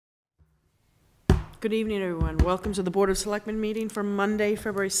Good evening, everyone. Welcome to the Board of Selectmen meeting for Monday,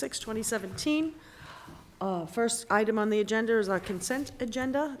 February 6, 2017. First item on the agenda is our consent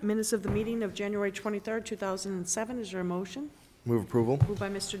agenda. Minutes of the meeting of January 23rd, 2007. Is there a motion? Move approval. Moved by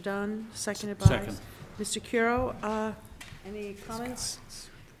Mr. Dunn, seconded by Mr. Curo. Any comments?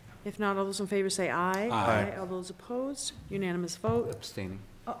 If not, all those in favor say aye. Aye. All those opposed? Unanimous vote. Abstaining.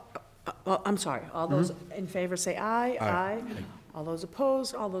 I'm sorry. All those in favor say aye. Aye. All those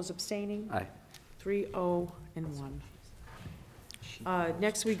opposed? All those abstaining? Aye. 3-0 and 1.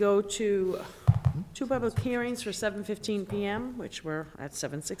 Next, we go to two public hearings for 7:15 p.m., which were at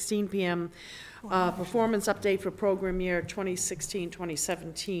 7:16 p.m. Performance update for program year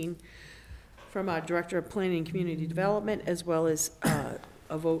 2016-2017 from our Director of Planning and Community Development, as well as a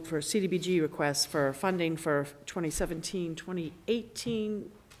vote for CDBG requests for funding for 2017-2018,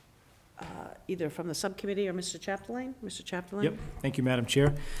 either from the subcommittee or Mr. Chapdelaine. Mr. Chapdelaine? Yep. Thank you, Madam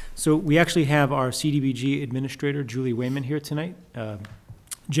Chair. So we actually have our CDBG Administrator, Julie Wayman, here tonight.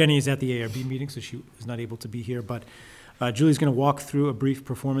 Jenny is at the ARB meeting, so she is not able to be here, but Julie's going to walk through a brief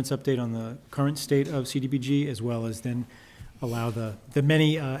performance update on the current state of CDBG, as well as then allow the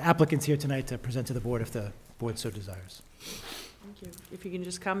many applicants here tonight to present to the board if the board so desires. Thank you. If you can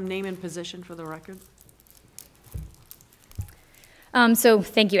just come, name and position for the record. So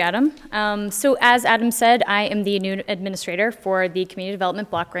thank you, Adam. So as Adam said, I am the new administrator for the Community Development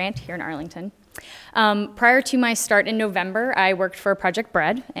Block Grant here in Arlington. Prior to my start in November, I worked for Project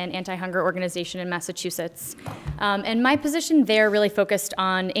Bread, an anti-hunger organization in Massachusetts. And my position there really focused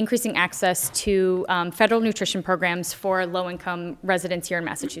on increasing access to federal nutrition programs for low-income residents here in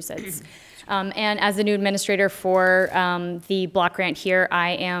Massachusetts. And as the new administrator for the block grant here,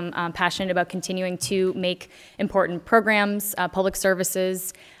 I am passionate about continuing to make important programs, public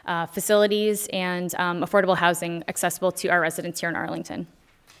services, facilities, and affordable housing accessible to our residents here in Arlington.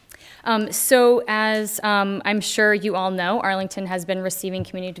 So as I'm sure you all know, Arlington has been receiving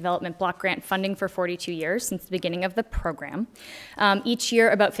community development block grant funding for 42 years since the beginning of the program. Each year,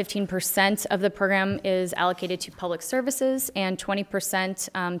 about 15% of the program is allocated to public services and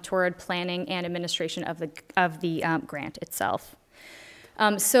 20% toward planning and administration of the grant itself.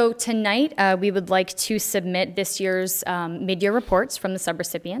 So tonight, we would like to submit this year's mid-year reports from the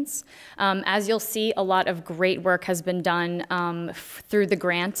subrecipients. As you'll see, a lot of great work has been done through the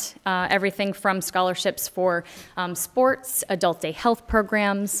grant, everything from scholarships for sports, adult day health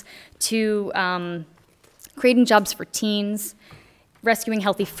programs, to creating jobs for teens, rescuing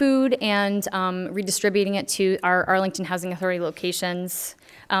healthy food, and redistributing it to our Arlington Housing Authority locations.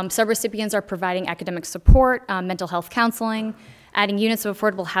 Subrecipients are providing academic support, mental health counseling, adding units of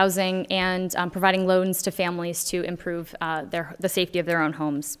affordable housing, and providing loans to families to improve the safety of their own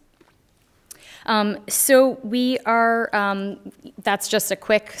homes. So we are, that's just a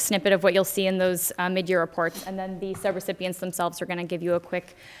quick snippet of what you'll see in those mid-year reports, and then the subrecipients themselves are going to give you a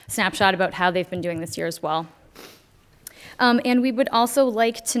quick snapshot about how they've been doing this year as well. And we would also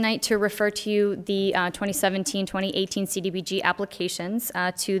like tonight to refer to you the 2017-2018 CDBG applications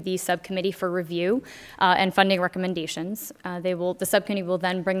to the subcommittee for review and funding recommendations. The subcommittee will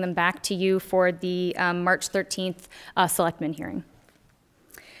then bring them back to you for the March 13th Selectmen hearing.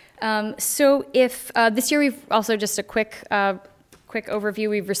 So if this year we've also just a quick overview,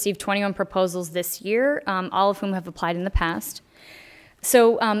 we've received 21 proposals this year, all of whom have applied in the past.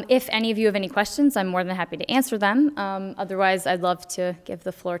 So if any of you have any questions, I'm more than happy to answer them. Otherwise, I'd love to give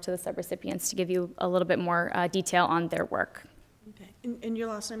the floor to the subrecipients to give you a little bit more detail on their work. Okay. And your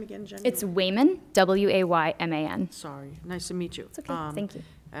last name again, Jenny? It's Wayman, W-A-Y-M-A-N. Sorry. Nice to meet you. It's okay. Thank you.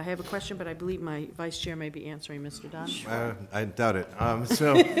 I have a question, but I believe my vice chair may be answering. Mr. Dunn? I doubt it.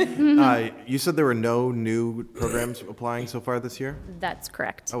 You said there were no new programs applying so far this year? That's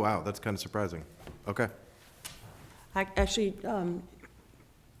correct. Oh, wow. That's kind of surprising. Okay. Actually,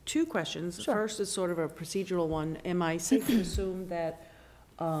 two questions. Sure. First is sort of a procedural one. Am I safe to assume that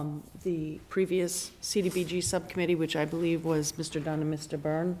the previous CDBG subcommittee, which I believe was Mr. Dunn and Mr.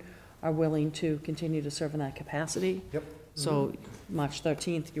 Byrne, are willing to continue to serve in that capacity? Yep. So March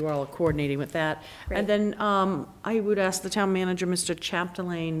 13th, you all are coordinating with that. Great. And then I would ask the town manager, Mr.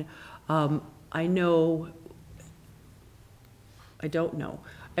 Chapdelaine, I don't know,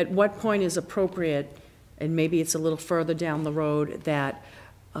 at what point is appropriate, and maybe it's a little further down the road, that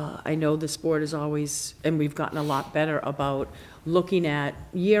I know this board is always, and we've gotten a lot better about looking at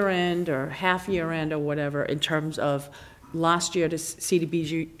year-end or half-year-end or whatever in terms of last year to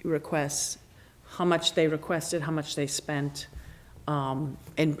CDBG requests, how much they requested, how much they spent, and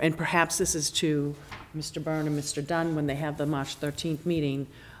perhaps this is to Mr. Byrne and Mr. Dunn when they have the March 13th meeting,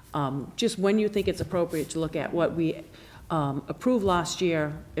 just when you think it's appropriate to look at what we approved last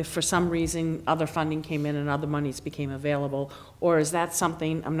year, if for some reason other funding came in and other monies became available? Or is that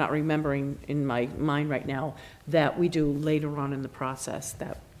something, I'm not remembering in my mind right now, that we do later on in the process?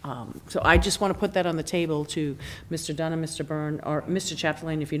 So I just want to put that on the table to Mr. Dunham, Mr. Byrne, or Mr.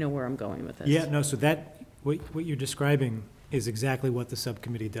 Chapdelaine, if you know where I'm going with this. Yeah, no, so what you're describing is exactly what the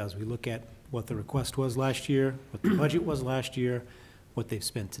subcommittee does. We look at what the request was last year, what the budget was last year, what they've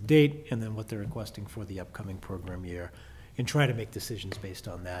spent to date, and then what they're requesting for the upcoming program year, and try to make decisions based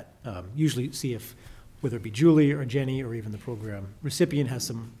on that. Usually see if, whether it be Julie or Jenny or even the program recipient has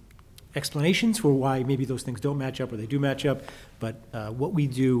some explanations for why maybe those things don't match up or they do match up. But what we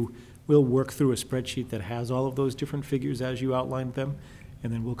do, we'll work through a spreadsheet that has all of those different figures as you outlined them,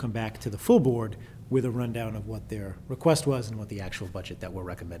 and then we'll come back to the full board with a rundown of what their request was and what the actual budget that we're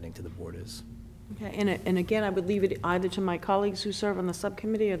recommending to the board is. Okay, and again, I would leave it either to my colleagues who serve on the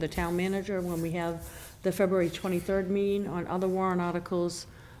subcommittee or the town manager when we have the February 23rd meeting on other warrant articles.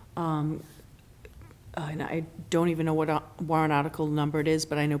 And I don't even know what warrant article number it is,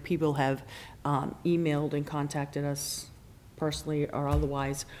 but I know people have emailed and contacted us personally or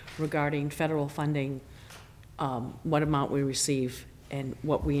otherwise regarding federal funding, what amount we receive and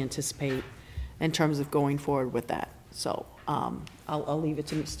what we anticipate in terms of going forward with that. So I'll leave it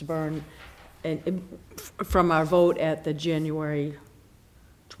to Mr. Byrne. And from our vote at the January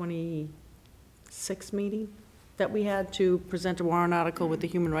 26th meeting that we had to present a warrant article with the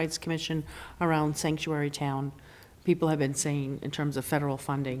Human Rights Commission around Sanctuary Town, people have been saying in terms of federal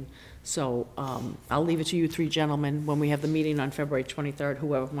funding. So I'll leave it to you three gentlemen when we have the meeting on February 23rd,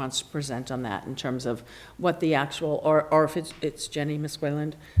 whoever wants to present on that in terms of what the actual, or if it's Jenny, Ms.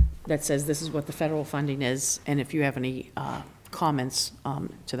 Wayland, that says this is what the federal funding is, and if you have any comments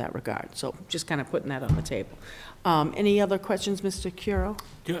to that regard. So just kind of putting that on the table. Any other questions, Mr. Curo?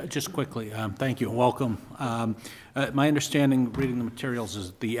 Just quickly, thank you and welcome. My understanding, reading the materials,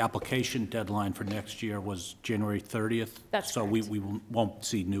 is the application deadline for next year was January 30th. That's so correct. we won't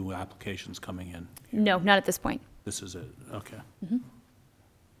see new applications coming in. No, not at this point. This is it. Okay.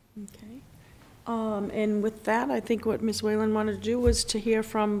 Okay. And with that, I think what Ms. Whalen wanted to do was to hear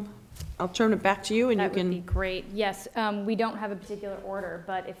from, I'll turn it back to you and That you can. would be great. Yes, we don't have a particular order,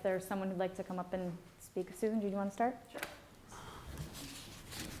 but if there's someone who'd like to come up and speak. Susan, do you want to start? Sure. Hi,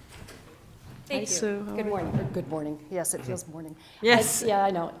 Thank you. Sue. How Good are morning, or good morning. Yes, it feels morning. Yes. Yeah,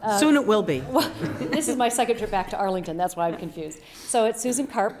 I know. Soon it will be. Well, this is my second trip back to Arlington, that's why I'm confused. So it's Susan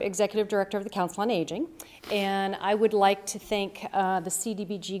Karp, Executive Director of the Council on Aging, and I would like to thank the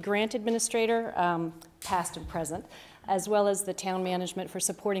CDBG Grant Administrator, past and present, as well as the town management for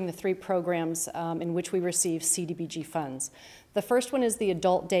supporting the three programs in which we receive CDBG funds. The first one is the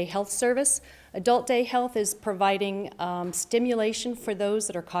Adult Day Health Service. Adult Day Health is providing stimulation for those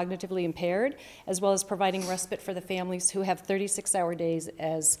that are cognitively impaired, as well as providing respite for the families who have 36-hour days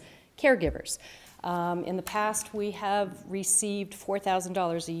as caregivers. In the past, we have received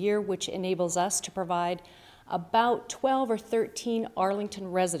 $4,000 a year, which enables us to provide about 12 or 13 Arlington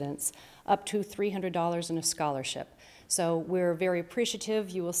residents up to $300 in a scholarship. So we're very appreciative.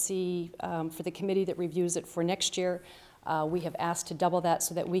 You will see for the committee that reviews it for next year, we have asked to double that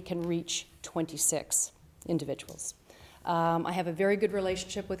so that we can reach 26 individuals. I have a very good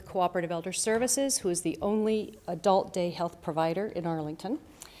relationship with Cooperative Elder Services, who is the only adult day health provider in Arlington.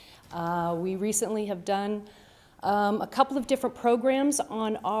 We recently have done a couple of different programs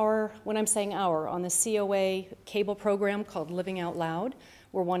on our, when I'm saying our, on the COA cable program called Living Out Loud.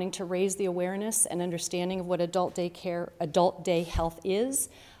 We're wanting to raise the awareness and understanding of what adult day care, adult day health is,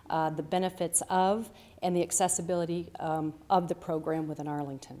 the benefits of, and the accessibility of the program within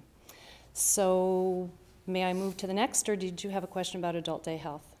Arlington. So may I move to the next, or did you have a question about adult day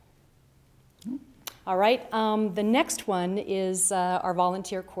health? All right, the next one is our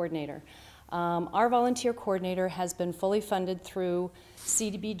volunteer coordinator. Our volunteer coordinator has been fully funded through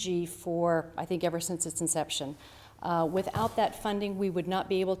CDBG for, I think, ever since its inception. Without that funding, we would not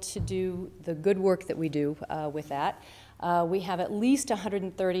be able to do the good work that we do with that. We have at least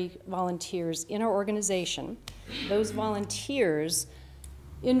 130 volunteers in our organization. Those volunteers,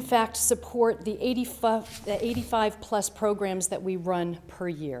 in fact, support the 85 plus programs that we run per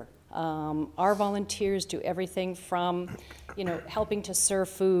year. Our volunteers do everything from, helping to serve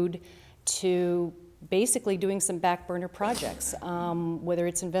food to basically doing some back burner projects, whether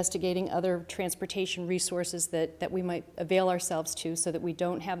it's investigating other transportation resources that we might avail ourselves to so that we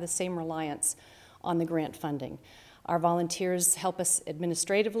don't have the same reliance on the grant funding. Our volunteers help us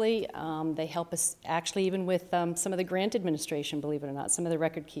administratively. They help us actually even with some of the grant administration, believe it or not, some of the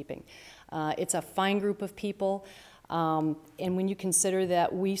record keeping. It's a fine group of people. And when you consider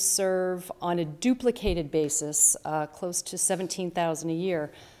that we serve on a duplicated basis close to 17,000 a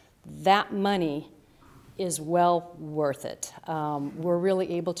year, that money is well worth it. We're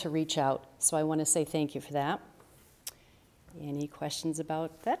really able to reach out, so I want to say thank you for that. Any questions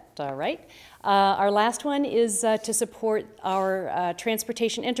about that? All right. Our last one is to support our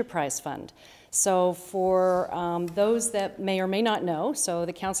Transportation Enterprise Fund. So for those that may or may not know, so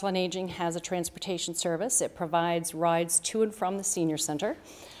the Council on Aging has a transportation service. It provides rides to and from the senior center.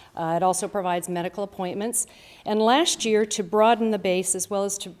 It also provides medical appointments. And last year, to broaden the base as well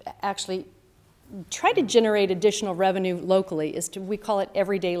as to actually try to generate additional revenue locally, we call it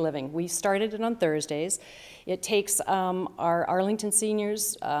Everyday Living. We started it on Thursdays. It takes our Arlington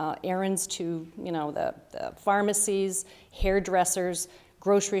seniors errands to, the pharmacies, hairdressers,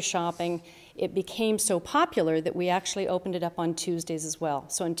 grocery shopping. It became so popular that we actually opened it up on Tuesdays as well.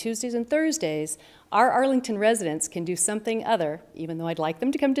 So on Tuesdays and Thursdays, our Arlington residents can do something other, even though I'd like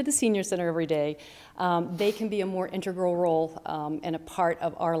them to come to the senior center every day. They can be a more integral role and a part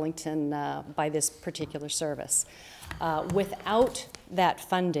of Arlington by this particular service. Without that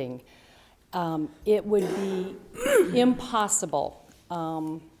funding, it would be impossible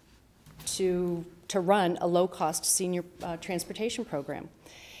to run a low-cost senior transportation program.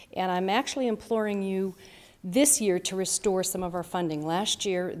 And I'm actually imploring you this year to restore some of our funding. Last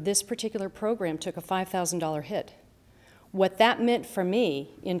year, this particular program took a $5,000 hit. What that meant for me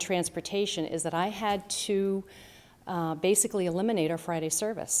in transportation is that I had to basically eliminate our Friday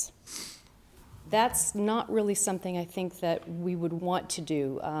service. That's not really something I think that we would want to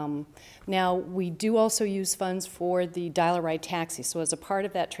do. Now, we do also use funds for the dial-a-ride taxi. So as a part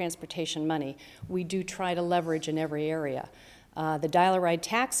of that transportation money, we do try to leverage in every area. The dial-a-ride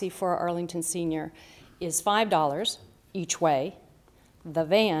taxi for our Arlington senior is $5 each way. The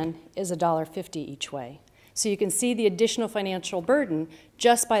van is $1.50 each way. So you can see the additional financial burden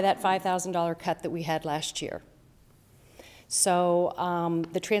just by that $5,000 cut that we had last year. So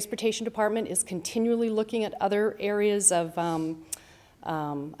the Transportation Department is continually looking at other areas of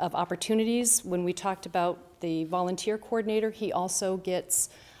opportunities. When we talked about the volunteer coordinator, he also gets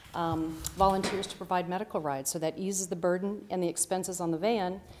volunteers to provide medical rides, so that eases the burden and the expenses on the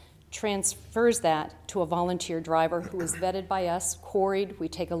van, transfers that to a volunteer driver who is vetted by us, quarried. We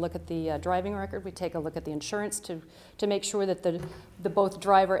take a look at the driving record, we take a look at the insurance to make sure that the both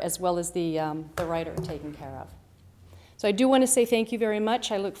driver as well as the rider are taken care of. So I do want to say thank you very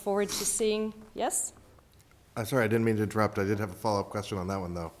much. I look forward to seeing, yes? Sorry, I didn't mean to interrupt. I did have a follow-up question on that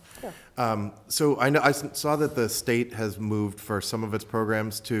one, though. Sure. So I saw that the state has moved for some of its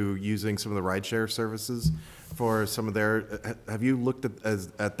programs to using some of the rideshare services for some of their. Have you looked at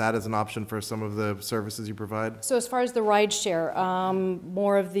that as an option for some of the services you provide? So as far as the rideshare,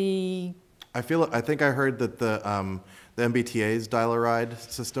 more of the. I think I heard that the MBTA's dial-a-ride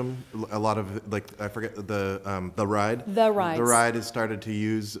system, a lot of, like, I forget, the ride. The rides. The ride has started to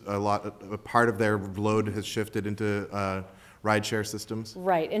use a part of their load has shifted into rideshare systems.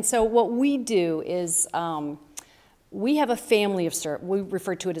 Right, and so what we do is we have a family of we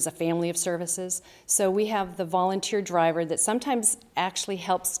refer to it as a family of services. So we have the volunteer driver that sometimes actually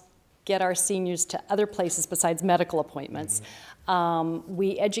helps get our seniors to other places besides medical appointments. Mm-hmm.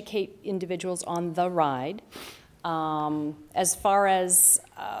 We educate individuals on the ride. As far as,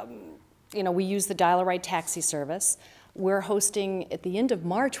 we use the dial-a-ride taxi service. We're hosting, at the end of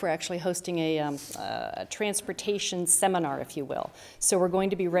March, we're actually hosting a transportation seminar, if you will. So we're going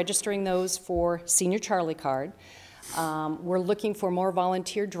to be registering those for Senior Charlie Card. We're looking for more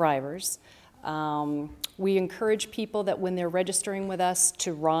volunteer drivers. We encourage people that when they're registering with us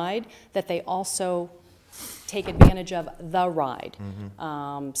to ride, that they also take advantage of the ride.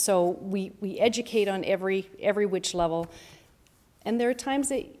 Mm-hmm. So we educate on every which level. And there are times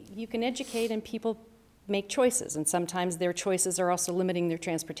that you can educate and people make choices, and sometimes their choices are also limiting their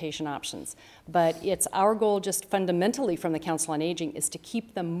transportation options. But it's our goal, just fundamentally from the Council on Aging, is to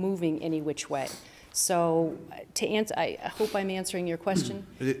keep them moving any which way. So to answer, I hope I'm answering your question.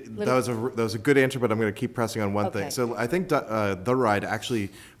 That was a good answer, but I'm going to keep pressing on one thing. So I think the ride actually,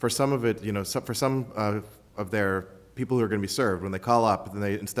 for some of it, for some of their people who are going to be served, when they call up, then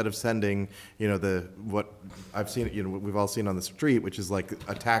they, instead of sending, what I've seen, what we've all seen on the street, which is like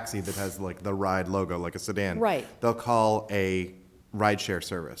a taxi that has like the ride logo, like a sedan. Right. They'll call a rideshare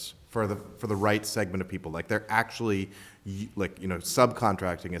service for the right segment of people. Like they're actually,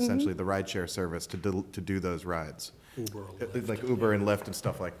 subcontracting essentially the rideshare service to do those rides. Uber, like Uber and Lyft and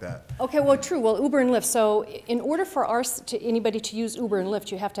stuff like that. Okay, well, true. Well, Uber and Lyft. So in order for anybody to use Uber and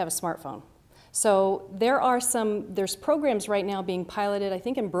Lyft, you have to have a smartphone. So there's programs right now being piloted, I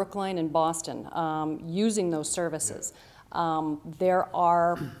think in Brookline and Boston, using those services.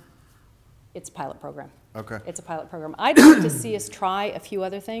 It's a pilot program. Okay. It's a pilot program. I'd like to see us try a few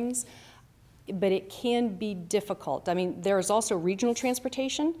other things, but it can be difficult. I mean, there is also regional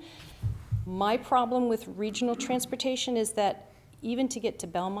transportation. My problem with regional transportation is that even to get to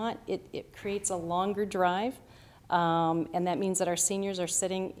Belmont, it creates a longer drive, and that means that our seniors are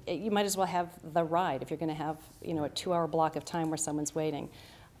sitting, you might as well have the ride if you're going to have, you know, a 2-hour block of time where someone's waiting.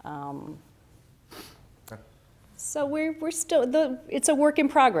 So we're still, it's a work in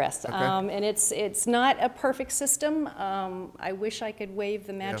progress, Okay. and it's not a perfect system. I wish I could wave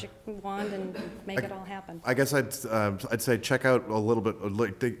the magic wand and make it all happen. I guess I'd say check out a little bit.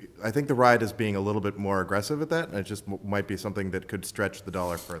 I think the ride is being a little bit more aggressive at that, and it just might be something that could stretch the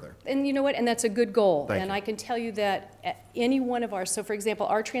dollar further. And you know what? And that's a good goal. Thank and you. I can tell you that at any one of so for example,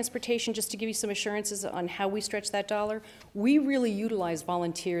 our transportation, just to give you some assurances on how we stretch that dollar, we really utilize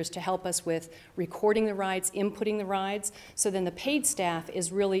volunteers to help us with recording the rides, inputting the rides. So then the paid staff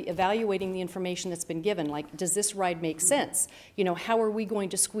is really evaluating the information that's been given. Like, does this ride make sense? You know, how are we going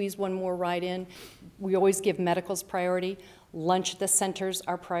to squeeze one more ride in? We always give medicals priority. Lunch at the centers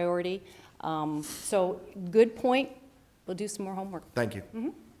are priority. So good point. We'll do some more homework. Thank you.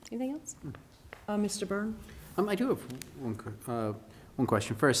 Anything else? Mr. Byrne? I do have one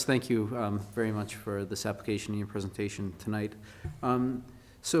question. First, thank you very much for this application and your presentation tonight.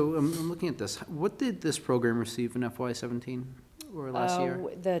 So I'm looking at this. What did this program receive in FY17 or last year?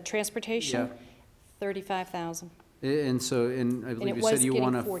 The transportation, Yeah. $35,000. And so, and I believe you said you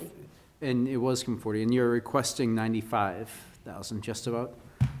want to. 40. And it was 40, and you're requesting 95,000, just about.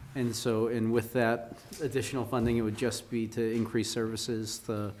 And so, and with that additional funding, it would just be to increase services.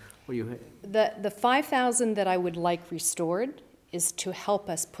 The 5,000 that I would like restored is to help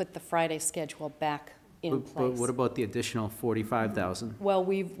us put the Friday schedule back in place. But what about the additional 45,000? Well,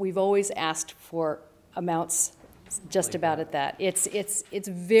 we've always asked for amounts just about at that. It's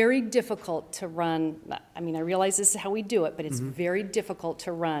very difficult to run. I mean, I realize this is how we do it, but it's very difficult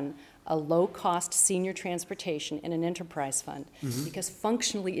to run a low-cost senior transportation in an enterprise fund because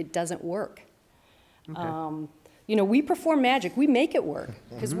functionally it doesn't work. Okay. You know, we perform magic. We make it work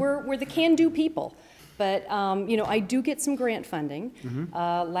because we're the can-do people. But, you know, I do get some grant funding.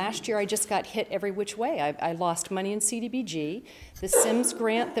 Last year, I just got hit every which way. I lost money in CDBG. The SIMS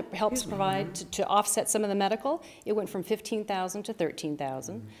grant that helps provide to offset some of the medical, it went from $15,000 to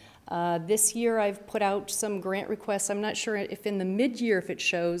 $13,000. This year, I've put out some grant requests. I'm not sure if in the mid-year if it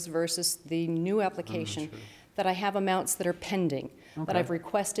shows versus the new application that I have amounts that are pending. That I've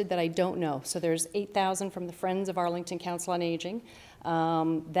requested that I don't know. So there's $8,000 from the Friends of Arlington Council on Aging.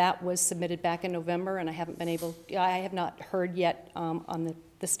 That was submitted back in November, and I have not heard yet on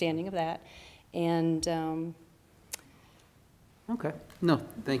the standing of that. And Okay. No,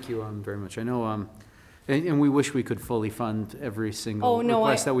 thank you very much. I know, and we wish we could fully fund every single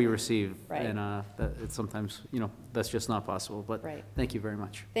request that we receive. Right. And that it's sometimes, you know, that's just not possible. But thank you very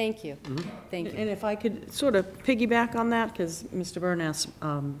much. thank you. Thank you. And if I could sort of piggyback on that, because Mr. Byrne asked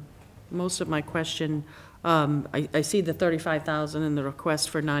most of my question. I see the 35,000 and the request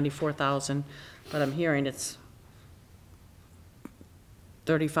for 94,000, but I'm hearing it's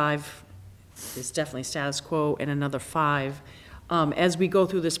 35 is definitely status quo and another 5. As we go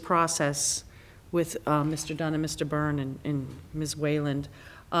through this process with Mr. Dunn and Mr. Byrne and Ms. Wayland,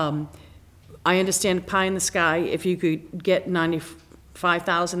 I understand pie in the sky. If you could get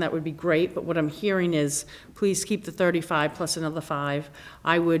 95,000, that would be great, but what I'm hearing is please keep the 35 plus another 5.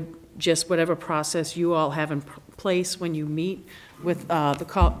 I would just, whatever process you all have in place when you meet with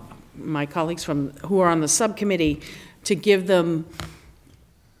my colleagues who are on the subcommittee, to give them,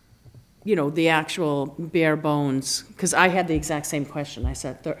 you know, the actual bare bones, because I had the exact same question. I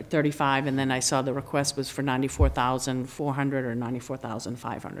said 35, and then I saw the request was for 94,400 or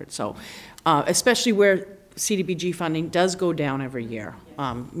 94,500. So, especially where CDBG funding does go down every year.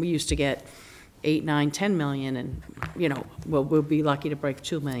 We used to get 8, 9, 10 million, and, you know, we'll be lucky to break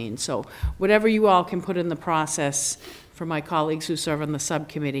 2 million. So whatever you all can put in the process for my colleagues who serve on the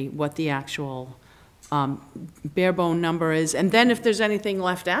subcommittee, what the actual bare bone number is, and then if there's anything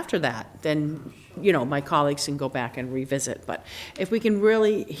left after that, then, you know, my colleagues can go back and revisit. But if we can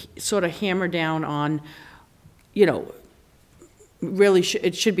really sort of hammer down on, you know, really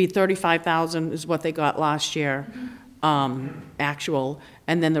it should be 35,000 is what they got last year, actual,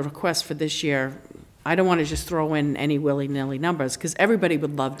 and then the request for this year. I don't want to just throw in any willy-nilly numbers, because everybody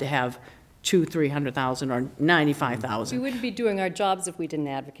would love to have 300,000 or 95,000. We wouldn't be doing our jobs if we didn't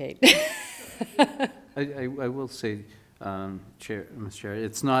advocate. I will say, Mr. Chair,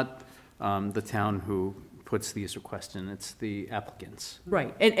 it's not the town who puts these requests in, it's the applicants.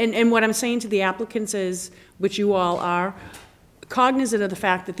 Right, and what I'm saying to the applicants is, which you all are, cognizant of the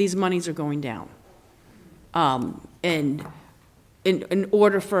fact that these monies are going down. And in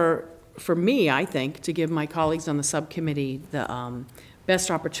order for me, I think, to give my colleagues on the subcommittee the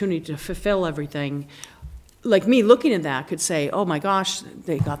best opportunity to fulfill everything, like me looking at that could say, oh my gosh,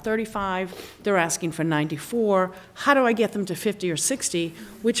 they got 35, they're asking for 94, how do I get them to 50 or 60,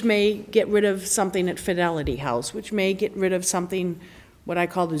 which may get rid of something at Fidelity House, which may get rid of something, what I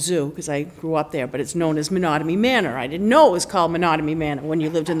call the zoo, because I grew up there, but it's known as Menotomy Manor. I didn't know it was called Menotomy Manor when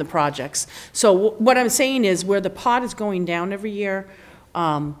you lived in the projects. So what I'm saying is, where the pot is going down every year,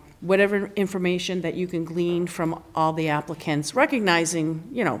 whatever information that you can glean from all the applicants, recognizing,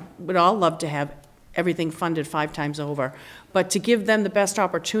 you know, we'd all love to have everything funded 5 times over, but to give them the best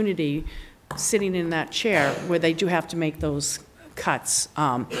opportunity sitting in that chair where they do have to make those cuts.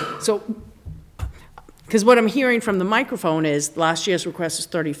 Because what I'm hearing from the microphone is last year's request was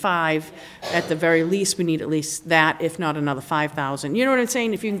 35. At the very least, we need at least that, if not another 5,000. You know what I'm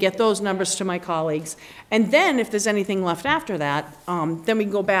saying? If you can get those numbers to my colleagues. And then if there's anything left after that, then we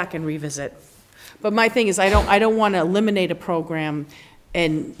can go back and revisit. But my thing is, I don't want to eliminate a program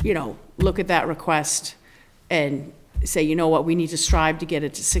and, you know, look at that request and say, you know what, we need to strive to get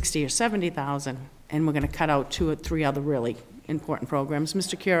it to 60 or 70,000, and we're going to cut out 2 or 3 other really important programs.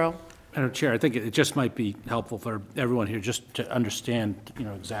 Mr. Curo? Madam Chair, I think it just might be helpful for everyone here just to understand, you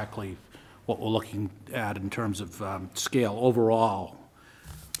know, exactly what we're looking at in terms of scale overall,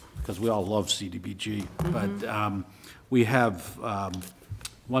 because we all love CDBG, but we have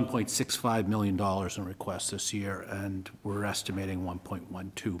 $1.65 million in requests this year, and we're estimating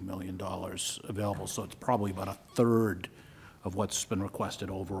 $1.12 million available, so it's probably about a third of what's been requested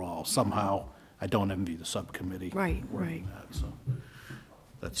overall. Somehow, I don't envy the subcommittee. Right. That, so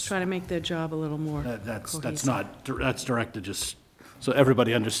that's Try to make their job a little more that's cohesive. that's directed just so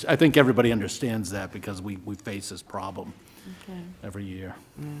everybody I think everybody understands that, because we face this problem every year.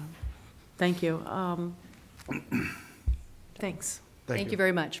 Yeah. Thank you. Thanks. Thank you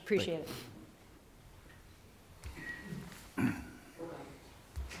very much, appreciate it.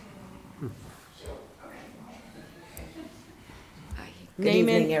 Good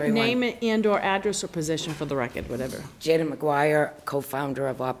evening, everyone. Name and/or address or position for the record, whatever. Janet McGuire, co-founder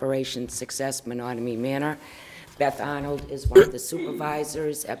of Operation Success Menotomy Manor. Beth Arnold is one of the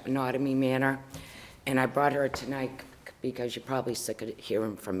supervisors at Menotomy Manor, and I brought her tonight because you're probably sick of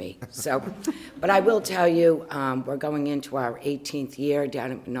hearing from me. So, but I will tell you, we're going into our 18th year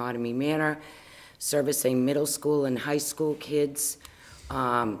down at Menotomy Manor, servicing middle school and high school kids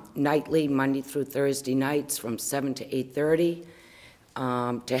nightly, Monday through Thursday nights from 7 to 8:30.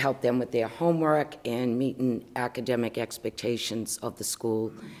 To help them with their homework and meeting academic expectations of the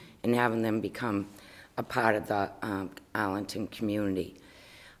school and having them become a part of the Arlington community.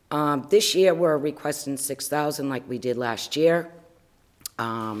 This year we're requesting $6,000 like we did last year.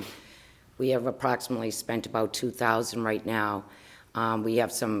 We have approximately spent about $2,000 right now. We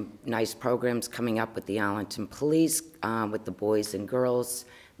have some nice programs coming up with the Arlington Police, with the boys and girls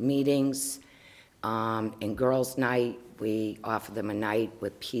meetings, and girls' night. We offer them a night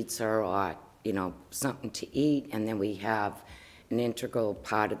with pizza or, you know, something to eat, and then we have an integral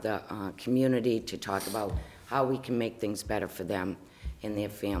part of the community to talk about how we can make things better for them and their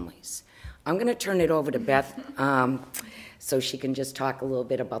families. I'm going to turn it over to Beth so she can just talk a little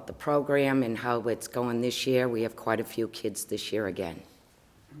bit about the program and how it's going this year. We have quite a few kids this year again.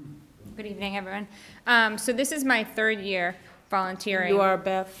 Good evening, everyone. So this is my 3rd year volunteering. You are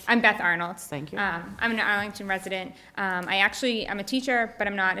Beth? I'm Beth Arnold. Thank you. I'm an Arlington resident. I'm a teacher, but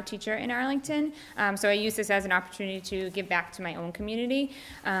I'm not a teacher in Arlington. So I use this as an opportunity to give back to my own community.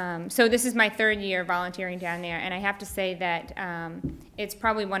 So this is my 3rd year volunteering down there, and I have to say that it's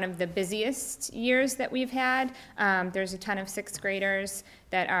probably one of the busiest years that we've had. There's a ton of 6th graders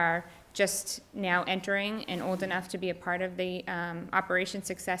that are just now entering and old enough to be a part of the Operation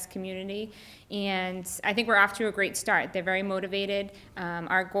Success community. And I think we're off to a great start. They're very motivated.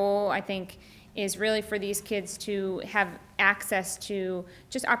 Our goal, I think, is really for these kids to have access to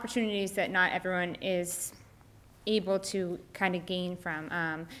just opportunities that not everyone is able to kind of gain from.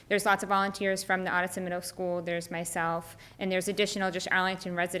 There's lots of volunteers from the Audison Middle School, there's myself, and there's additional just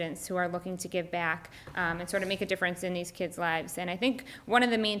Arlington residents who are looking to give back and sort of make a difference in these kids' lives. And I think one of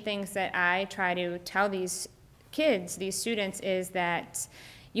the main things that I try to tell these kids, these students, is that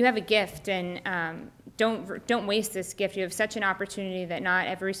you have a gift, and don't waste this gift. You have such an opportunity that not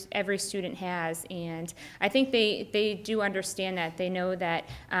every student has, and I think they do understand that. They know that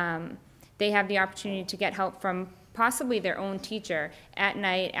they have the opportunity to get help from possibly their own teacher at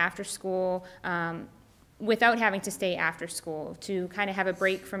night, after school, without having to stay after school, to kind of have a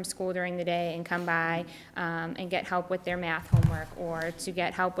break from school during the day and come by and get help with their math homework, or to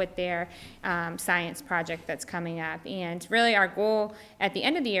get help with their science project that's coming up. And really our goal at the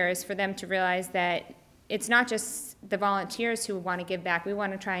end of the year is for them to realize that it's not just the volunteers who want to give back. We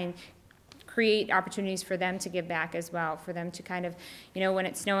want to try and create opportunities for them to give back as well, for them to kind of, you know, when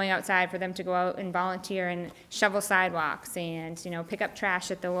it's snowing outside, for them to go out and volunteer and shovel sidewalks and, you know, pick up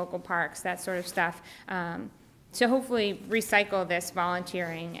trash at the local parks, that sort of stuff, to hopefully recycle this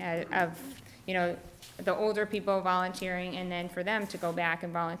volunteering of, you know, the older people volunteering, and then for them to go back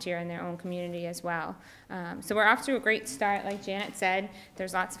and volunteer in their own community as well. So we're off to a great start, like Janet said.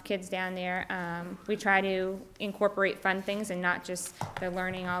 There's lots of kids down there. We try to incorporate fun things and not just the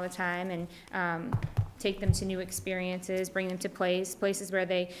learning all the time, and take them to new experiences, bring them to places where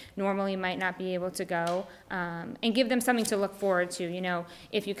they normally might not be able to go, and give them something to look forward to. You know,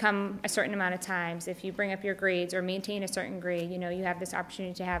 if you come a certain amount of times, if you bring up your grades or maintain a certain grade, you know, you have this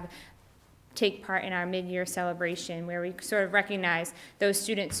opportunity to take part in our mid-year celebration, where we sort of recognize those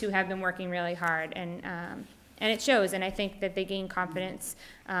students who have been working really hard, and it shows, and I think that they gain confidence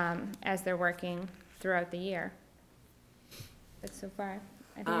as they're working throughout the year. But so far,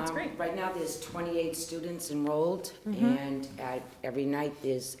 I think it's great. Right now there's 28 students enrolled, and every night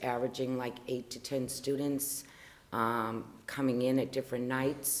there's averaging like 8 to 10 students coming in at different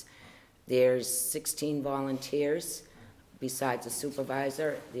nights. There's 16 volunteers. Besides a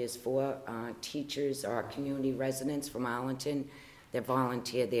supervisor, there's 4 teachers or community residents from Arlington that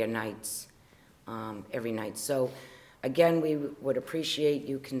volunteer their nights, every night. So again, we would appreciate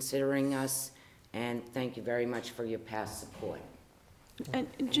you considering us, and thank you very much for your past support. And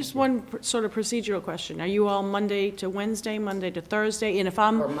just one sort of procedural question. Are you all Monday to Wednesday, Monday to Thursday? And if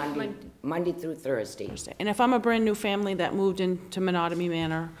I'm... Or Monday through Thursday. And if I'm a brand-new family that moved into Menotomy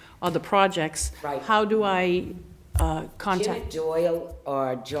Manor, or the projects, Right. how do I contact? Janet Doyle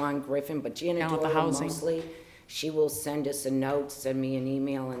or John Griffin, but Janet Down at the Doyle housing. mostly, she will send us a note, send me an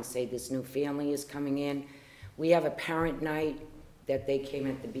email and say this new family is coming in. We have a parent night that they came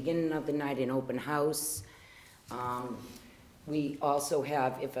at the beginning of the night, an open house. We also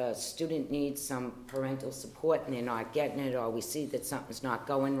have, if a student needs some parental support and they're not getting it, or we see that something's not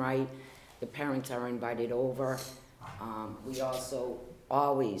going right, the parents are invited over. We also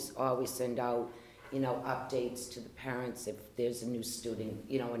always send out, you know, updates to the parents if there's a new student,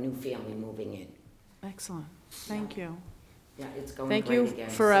 you know, a new family moving in. Excellent. Thank you. Yeah, it's going Thank great you again.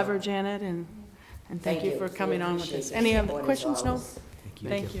 forever, So, Janet, and thank you for We coming on with appreciate this. your Any other support as questions? No? always.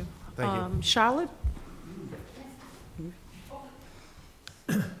 Thank you. Thank you. Charlotte?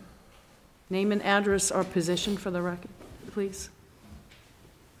 Name and address or position for the record, please.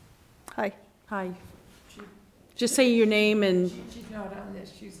 Hi. Hi. Just say your name and... She's not on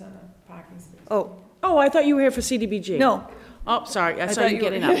this, she's on a parking space. Oh, I thought you were here for CDBG. No. Oh, sorry, I saw thought you you were-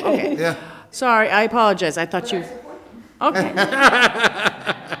 getting up. Okay. Yeah. Sorry, I apologize. I thought you... Okay.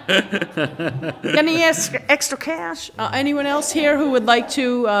 Any extra cash? Anyone else here who would like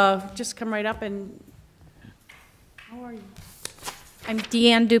to just come right up and... How are you? I'm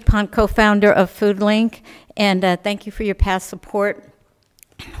Deanne DuPont, co-founder of FoodLink, and thank you for your past support.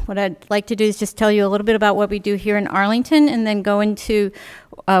 What I'd like to do is just tell you a little bit about what we do here in Arlington, and then go into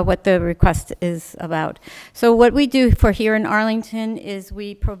what the request is about. So what we do for here in Arlington is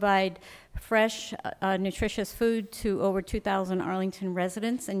we provide fresh, nutritious food to over 2,000 Arlington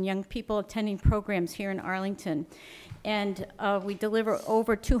residents and young people attending programs here in Arlington. And we deliver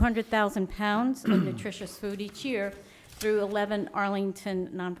over 200,000 pounds of nutritious food each year through 11 Arlington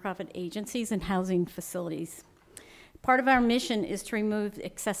nonprofit agencies and housing facilities. Part of our mission is to remove the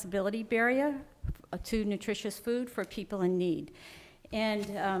accessibility barrier to nutritious food for people in need.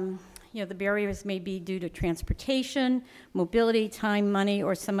 And you know, the barriers may be due to transportation, mobility, time, money,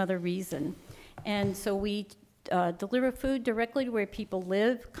 or some other reason. And so we deliver food directly to where people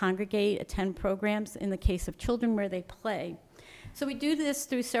live, congregate, attend programs, in the case of children where they play. So we do this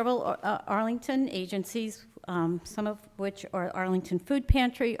through several Arlington agencies, some of which are Arlington Food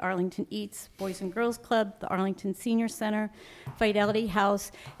Pantry, Arlington Eats, Boys and Girls Club, the Arlington Senior Center, Fidelity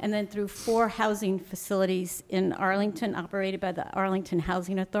House, and then through 4 housing facilities in Arlington operated by the Arlington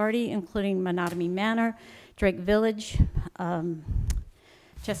Housing Authority, including Menotomy Manor, Drake Village,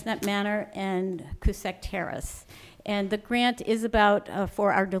 Chestnut Manor, and Cusack Terrace. And the grant is about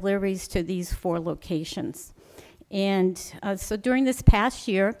for our deliveries to these 4 locations. And so during this past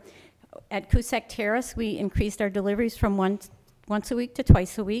year, at Cusack Terrace, we increased our deliveries from once a week to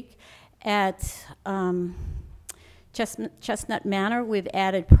twice a week. At Chestnut Manor, we've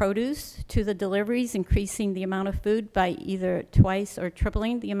added produce to the deliveries, increasing the amount of food by either twice or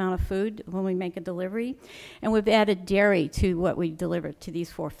tripling the amount of food when we make a delivery. And we've added dairy to what we deliver to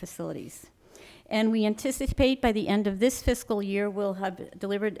these 4 facilities. And we anticipate by the end of this fiscal year, we'll have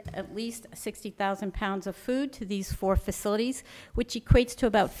delivered at least 60,000 pounds of food to these 4 facilities, which equates to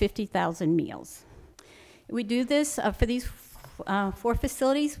about 50,000 meals. We do this for these 4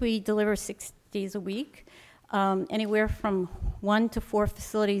 facilities. We deliver 6 days a week. Anywhere from 1 to 4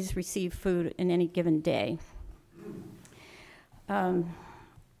 facilities receive food in any given day. And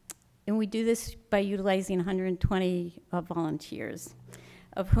we do this by utilizing 120 volunteers,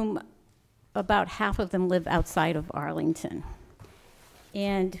 of whom about half of them live outside of Arlington.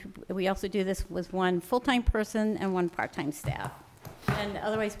 And we also do this with 1 full-time person and 1 part-time staff. And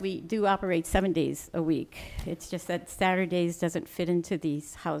otherwise, we do operate 7 days a week. It's just that Saturdays doesn't fit into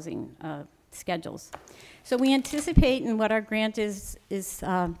these housing schedules. So we anticipate, and what our grant is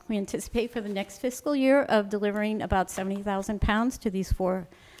we anticipate for the next fiscal year of delivering about 70,000 pounds to these 4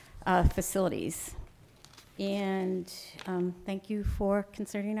 facilities. And thank you for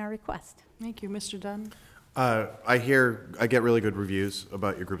considering our request. Thank you. Mr. Dunn? I get really good reviews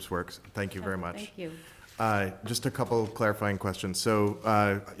about your group's work. Thank you very much. Thank you. Just a couple clarifying questions. So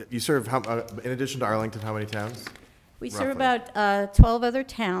you serve, in addition to Arlington, how many towns? We serve roughly? about 12 other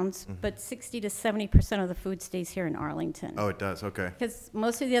towns, but 60 to 70% of the food stays here in Arlington. Oh, it does, okay. Because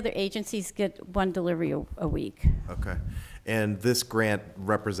most of the other agencies get 1 delivery a week. Okay. And this grant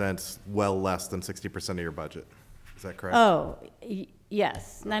represents well less than 60% of your budget. Is that correct? Oh,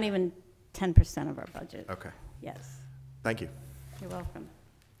 yes, not even 10% of our budget. Okay. Yes. Thank you. You're welcome.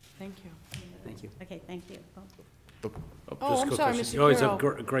 Thank you. Thank you. Okay, thank you. Oh, I'm Just a sorry, quick Mr. question. You always have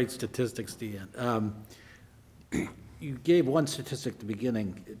Carroll. great statistics, Deanne. You gave one statistic at the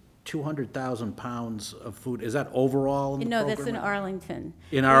beginning, 200,000 pounds of food. Is that overall in the program? No, that's in Arlington.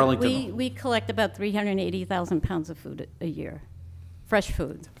 In Arlington. We collect about 380,000 pounds of food a year, fresh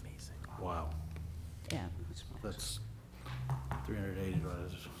food. Wow. Yeah. That's 380.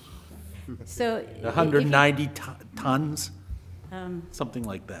 So 190 tons? Something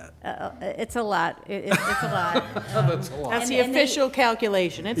like that. it's a lot. It's a lot. That's a lot. That's the official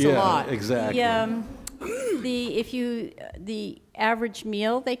calculation. It's a lot. Exactly. The average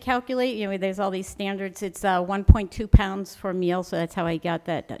meal they calculate, there's all these standards. It's 1.2 pounds for a meal, so that's how I got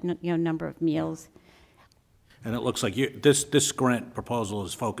that number of meals. And it looks like this grant proposal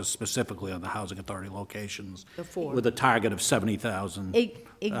is focused specifically on the housing authority locations. The 4. With a target of 70,000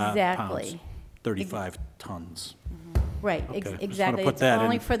 Exactly. pounds, 35 tons. Right, Okay. Just wanna exactly. put It's that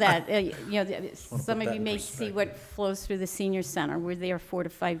only in. for that. Some put of that you in may see what flows through the senior center. We're there 4 to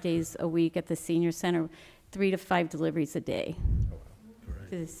 5 days a week at the senior center, 3 to 5 deliveries a day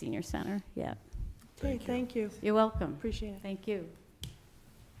to the senior center. Yeah. Okay, thank you. You're welcome. Appreciate it. Thank you.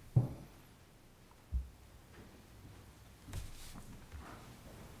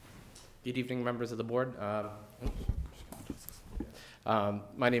 Good evening, members of the board.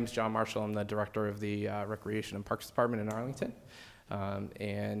 My name is John Marshall. I'm the director of the Recreation and Parks Department in Arlington.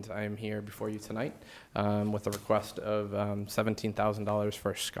 And I'm here before you tonight with a request of $17,000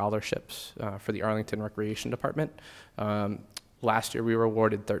 for scholarships for the Arlington Recreation Department. Last year we were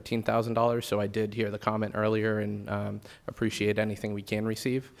awarded $13,000, so I did hear the comment earlier and appreciate anything we can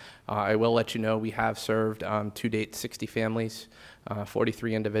receive. I will let you know we have served to date 60 families,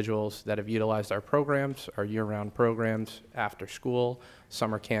 43 individuals that have utilized our programs, our year-round programs, after school,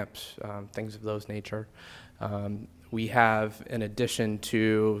 summer camps, things of those nature. We have, in addition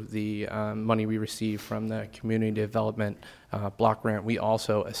to the money we receive from the Community Development Block Grant, we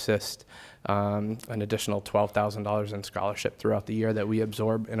also assist an additional $12,000 in scholarship throughout the year that we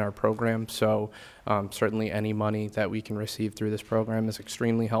absorb in our program. So certainly any money that we can receive through this program is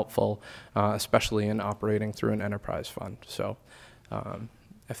extremely helpful, especially in operating through an enterprise fund. So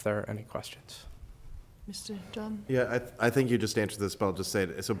if there are any questions. Mr. Dunn? Yeah, I think you just answered this, but I'll just say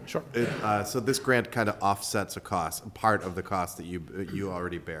it. So, Sure. So this grant kind of offsets a part of the cost that you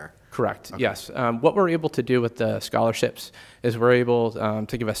already bear. Correct, Okay. yes. What we're able to do with the scholarships is we're able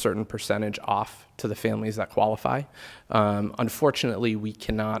to give a certain percentage off to the families that qualify. Unfortunately, we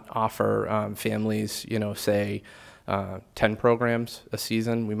cannot offer families, say, 10 programs a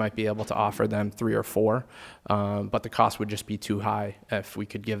season. We might be able to offer them 3 or 4, but the cost would just be too high if we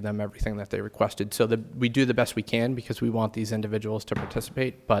could give them everything that they requested. So we do the best we can because we want these individuals to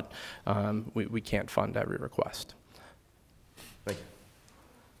participate, but we can't fund every request. Thank you.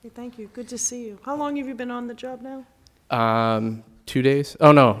 Okay, thank you. Good to see you. How long have you been on the job now? 2 days?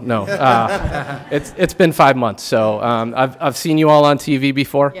 Oh, no. It's been 5 months. So I've seen you all on TV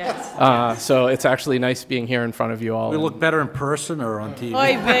before. Yes. So it's actually nice being here in front of you all. We look better in person or on TV?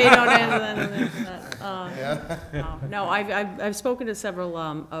 Oy vey, no, I've spoken to several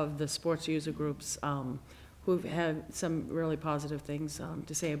of the sports user groups who've had some really positive things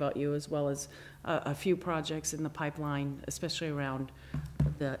to say about you, as well as a few projects in the pipeline, especially around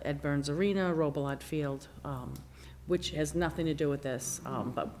the Ed Burns Arena, Robillard Field, which has nothing to do with this.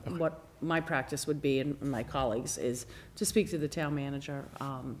 But what my practice would be, and my colleagues, is to speak to the town manager,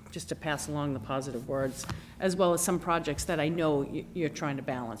 just to pass along the positive words, as well as some projects that I know you're trying to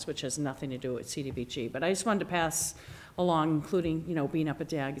balance, which has nothing to do with CDBG. But I just wanted to pass along, including, being up at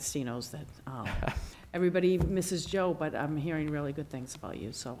the Agostino's, that everybody misses Joe, but I'm hearing really good things about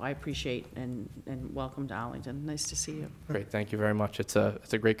you. So I appreciate and welcome to Arlington. Nice to see you. Great, thank you very much. It's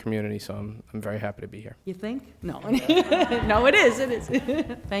a great community, so I'm very happy to be here. You think? No. No, it is.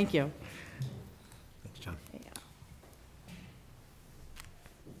 Thank you. Thanks, John.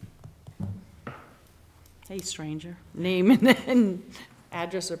 Hey, stranger. Name and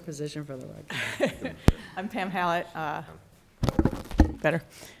address or position for the record. I'm Pam Hallett,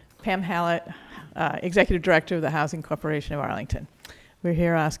 Pam Hallett, Executive Director of the Housing Corporation of Arlington. We're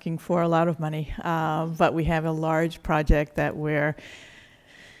here asking for a lot of money, but we have a large project that we're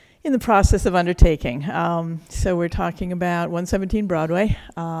in the process of undertaking. So we're talking about 117 Broadway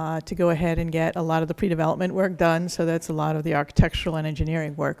to go ahead and get a lot of the pre-development work done. So that's a lot of the architectural and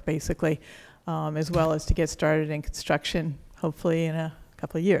engineering work, basically, as well as to get started in construction, hopefully in a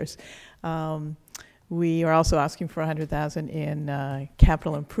couple of years. We are also asking for $100,000 in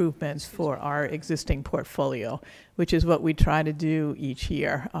capital improvements for our existing portfolio, which is what we try to do each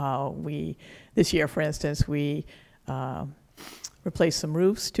year. This year, for instance, we replaced some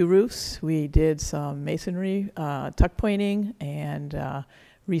roofs, 2 roofs. We did some masonry, tuck pointing, and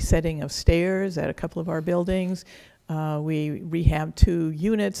resetting of stairs at a couple of our buildings. We rehabbed 2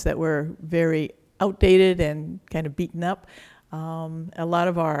 units that were very outdated and kind of beaten up. A lot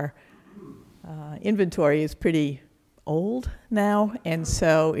of our inventory is pretty old now, and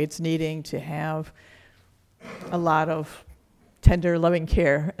so it's needing to have a lot of tender, loving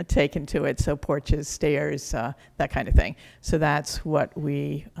care taken to it, so porches, stairs, that kind of thing. So that's what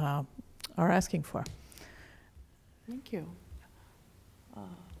we are asking for. Thank you.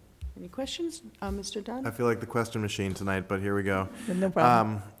 Any questions? Mr. Dunn? I feel like the question machine tonight, but here we go. No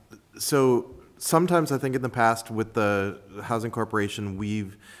problem. So sometimes I think in the past with the Housing Corporation,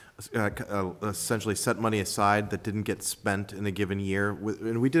 we've essentially set money aside that didn't get spent in a given year,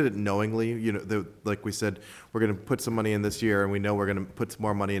 and we did it knowingly. Like we said, we're going to put some money in this year, and we know we're going to put some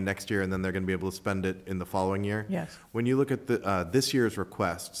more money in next year, and then they're going to be able to spend it in the following year. Yes. When you look at this year's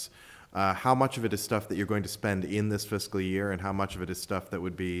requests, how much of it is stuff that you're going to spend in this fiscal year, and how much of it is stuff that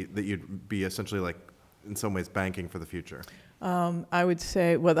you'd be essentially, like, in some ways banking for the future? I would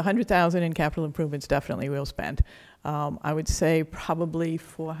say, well, the $100,000 in capital improvements definitely we'll spend. I would say probably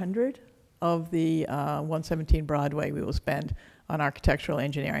 400 of the 117 Broadway we will spend on architectural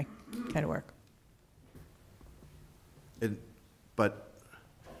engineering kind of work. But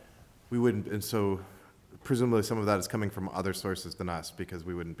we wouldn't, and so presumably some of that is coming from other sources than us, because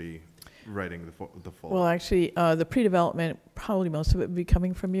we wouldn't be writing the full. Well, actually, the pre-development, probably most of it would be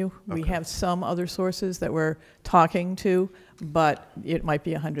coming from you. We Okay. have some other sources that we're talking to, but it might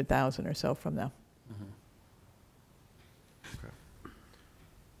be 100,000 or so from them. Okay.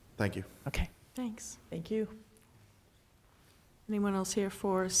 Thank you. Okay. Thanks. Thank you. Anyone else here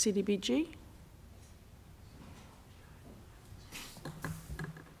for CDBG?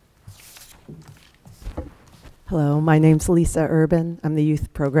 Hello, my name's Lisa Urban. I'm the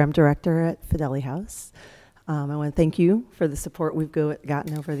Youth Program Director at Fidelity House. I want to thank you for the support we've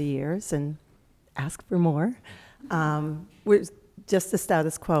gotten over the years and ask for more. We're just the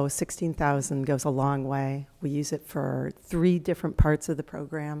status quo. 16,000 goes a long way. We use it for 3 different parts of the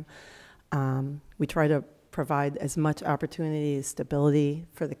program. We try to provide as much opportunity and stability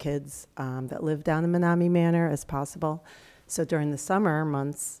for the kids that live down in Menominee Manor as possible. So during the summer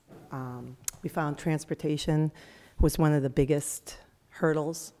months, we found transportation was one of the biggest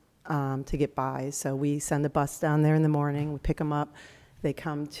hurdles to get by. So we send a bus down there in the morning. We pick them up. They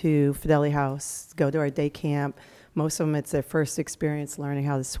come to Fidelity House, go to our day camp. Most of them, it's their first experience learning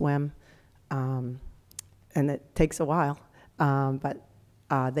how to swim. And it takes a while. But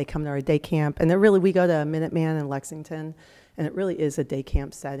they come to our day camp. And we go to Minuteman in Lexington. And it really is a day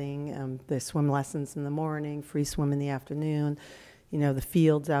camp setting. There's swim lessons in the morning, free swim in the afternoon. The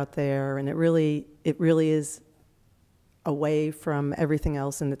fields out there, and it really is away from everything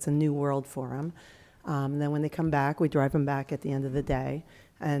else, and it's a new world for them. Then when they come back, we drive them back at the end of the day.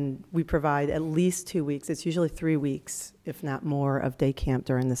 And we provide at least 2 weeks. It's usually 3 weeks, if not more, of day camp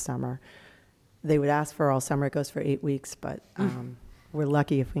during the summer. They would ask for all summer. It goes for 8 weeks, but we're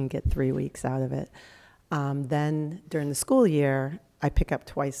lucky if we can get 3 weeks out of it. Then during the school year, I pick up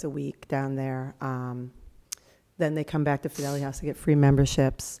twice a week down there. Then they come back to Fidelity House to get free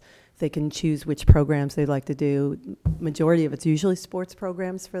memberships. They can choose which programs they'd like to do. Majority of it's usually sports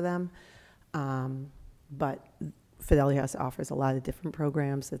programs for them. But Fidelity House offers a lot of different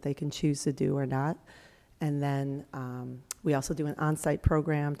programs that they can choose to do or not. And then we also do an on-site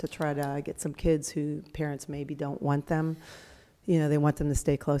program to try to get some kids who parents maybe don't want them. You know, they want them to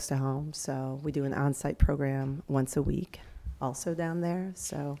stay close to home. So we do an on-site program once a week also down there.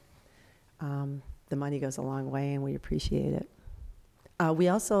 So the money goes a long way, and we appreciate it. We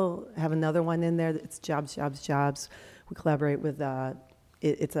also have another one in there. It's Jobs, Jobs, Jobs. We collaborate with,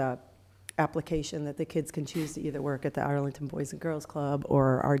 it's a application that the kids can choose to either work at the Arlington Boys and Girls Club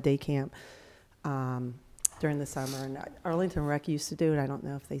or our day camp during the summer. And Arlington Rec used to do it. I don't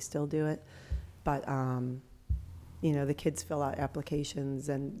know if they still do it. But, you know, the kids fill out applications,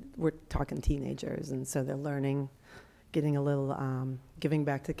 and we're talking teenagers, and so they're learning, getting a little, giving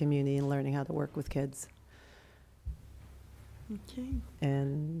back to the community and learning how to work with kids. Okay,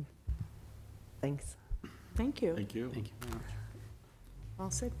 And thanks. thank you. Thank you. Thank you very much. All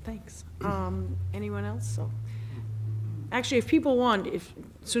said, thanks. Anyone else? So, actually, if people want, as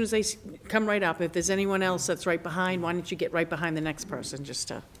soon as they come right up, if there's anyone else that's right behind, why don't you get right behind the next person, just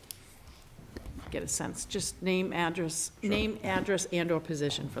to get a sense. Just name, address, name, address, and/or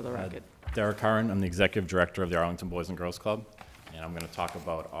position for the record. Derek Curran, I'm the Executive Director of the Arlington Boys and Girls Club, and I'm going to talk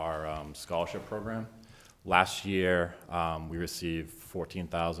about our scholarship program. Last year, we received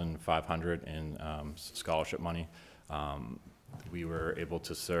 $14,500 in scholarship money. We were able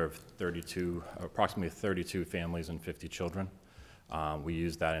to serve approximately 32 families and 50 children. We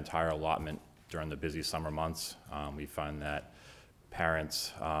used that entire allotment during the busy summer months. We find that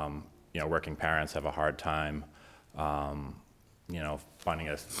parents, working parents have a hard time, finding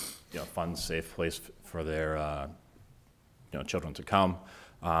a fun, safe place for their, children to come.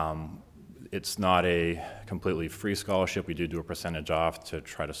 It's not a completely free scholarship. We do a percentage off to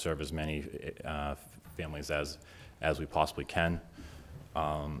try to serve as many families as we possibly can.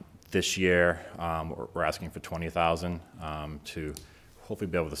 This year, we're asking for $20,000 to hopefully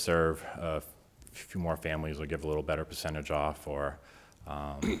be able to serve a few more families or give a little better percentage off, or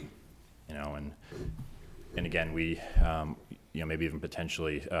and again, we maybe even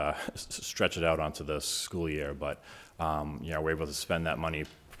potentially stretch it out onto the school year. But we're able to spend that money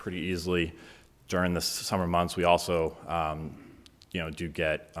pretty easily during the summer months. We also do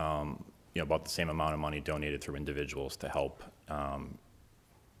get about the same amount of money donated through individuals to help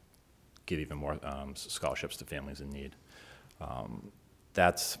give even more scholarships to families in need.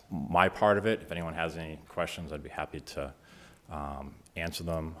 That's my part of it. If anyone has any questions, I'd be happy to answer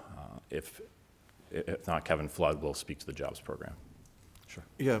them. If not, Kevin Flood will speak to the jobs program. Sure.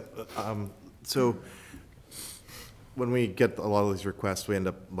 Yeah, so when we get a lot of these requests, we end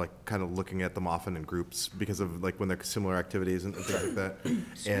up kind of looking at them often in groups because of when they're similar activities and things like that.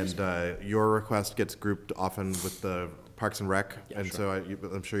 And your request gets grouped often with the Parks and Rec, and sure. So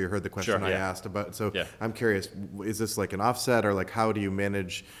I'm sure you heard the question I asked about. So I'm curious, is this like an offset, or how do you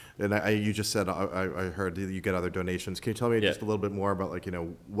manage? And you just said I heard you get other donations. Can you tell me just a little bit more about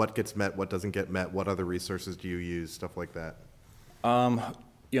what gets met, what doesn't get met, what other resources do you use, stuff like that?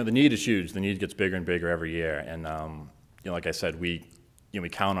 The need is huge. The need gets bigger and bigger every year, and like I said, we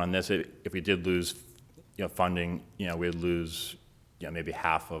count on this. If we did lose funding, we'd lose maybe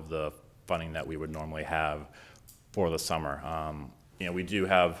half of the funding that we would normally have for the summer. We do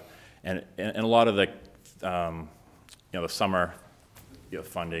have, and a lot of the the summer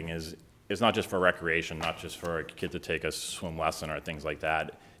funding is not just for recreation, not just for a kid to take a swim lesson or things like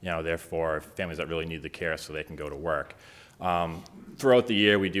that. They're for families that really need the care so they can go to work. Throughout the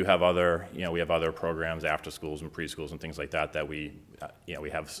year, we do have other, we have other programs, after schools and preschools and things like that, that we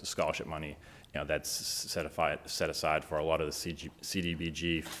have scholarship money, that's set aside for. A lot of the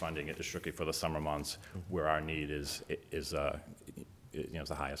CDBG funding is strictly for the summer months, where our need is the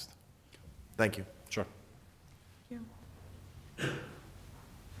highest. Thank you. Sure. Thank you.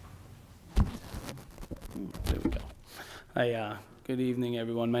 There we go. Hi, good evening,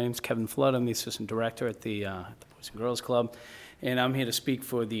 everyone. My name is Kevin Flood. I'm the Assistant Director at the Boys and Girls Club, and I'm here to speak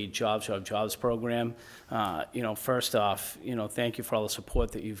for the Jobs program. First off, thank you for all the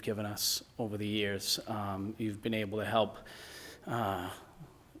support that you've given us over the years. You've been able to help,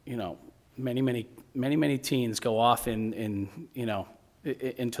 many teens go off and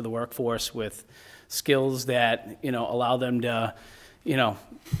into the workforce with skills that, allow them to,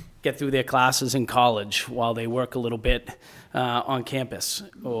 get through their classes in college while they work a little bit on campus,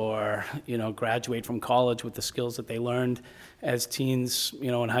 or, graduate from college with the skills that they learned as teens,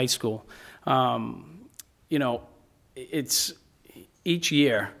 in high school. It's each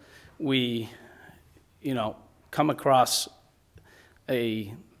year we, come across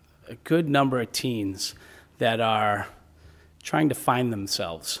a good number of teens that are trying to find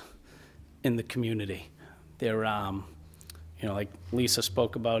themselves in the community. They're, like Lisa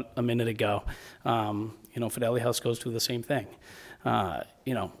spoke about a minute ago, Fidelity House goes through the same thing.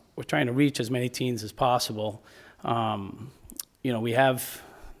 We're trying to reach as many teens as possible. We have,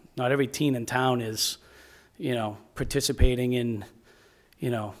 not every teen in town is, participating in,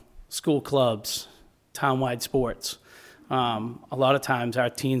 school clubs, townwide sports. A lot of times our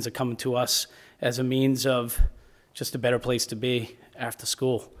teens are coming to us as a means of just a better place to be after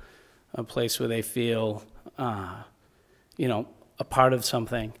school, a place where they feel, a part of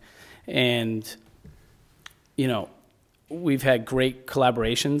something. And, we've had great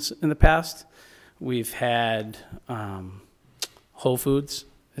collaborations in the past. We've had Whole Foods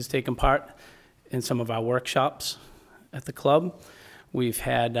has taken part in some of our workshops at the club. We've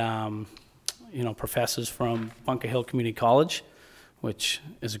had, professors from Bunker Hill Community College, which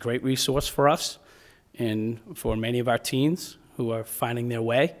is a great resource for us and for many of our teens who are finding their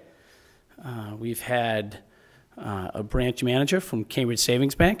way. We've had a branch manager from Cambridge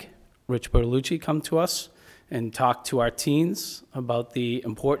Savings Bank, Rich Bertolucci, come to us and talk to our teens about the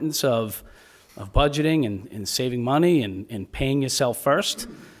importance of budgeting and saving money and paying yourself first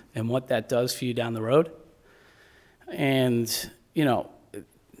and what that does for you down the road. And,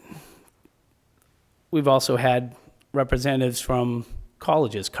 we've also had representatives from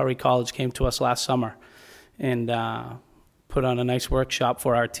colleges. Curry College came to us last summer and put on a nice workshop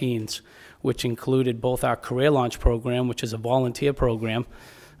for our teens, which included both our Career Launch program, which is a volunteer program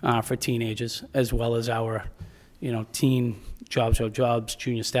for teenagers, as well as our, Teen Jobs of Jobs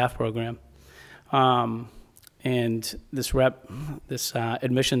junior staff program. And this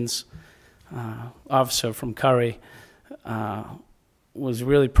admissions officer from Curry was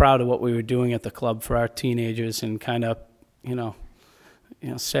really proud of what we were doing at the club for our teenagers and kind of,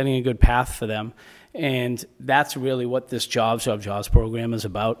 setting a good path for them. And that's really what this Jobs of Jobs program is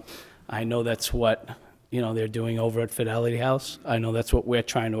about. I know that's what, they're doing over at Fidelity House. I know that's what we're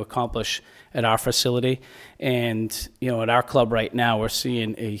trying to accomplish at our facility. And, at our club right now, we're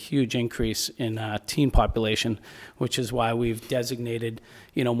seeing a huge increase in teen population, which is why we've designated,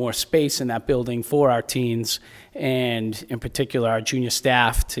 more space in that building for our teens, and in particular our junior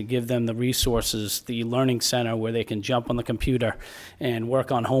staff, to give them the resources, the learning center where they can jump on the computer and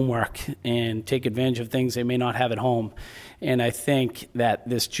work on homework and take advantage of things they may not have at home. And I think that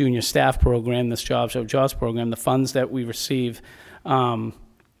this junior staff program, this Jobs of Jobs program, the funds that we receive, allows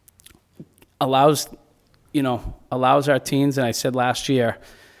our teens, and I said last year,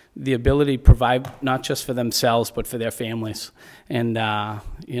 the ability to provide not just for themselves, but for their families. And, a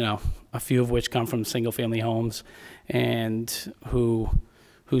few of which come from single-family homes and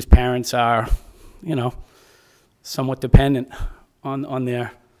whose parents are, somewhat dependent on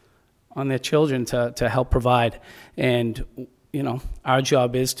their children to help provide. And, our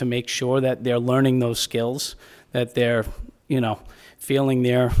job is to make sure that they're learning those skills, that they're, feeling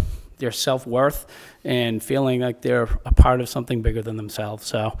their self-worth and feeling like they're a part of something bigger than themselves.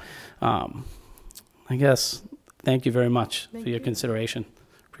 So I guess thank you very much for your consideration.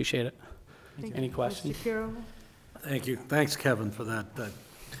 Appreciate it. Any questions? Thank you. Thanks, Kevin, for that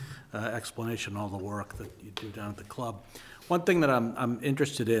explanation, all the work that you do down at the club. One thing that I'm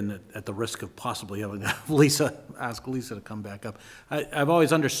interested in, at the risk of possibly having ask Lisa to come back up, I've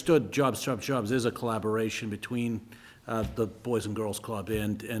always understood Jobs is a collaboration between the Boys and Girls Club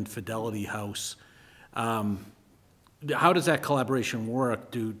and Fidelity House. How does that collaboration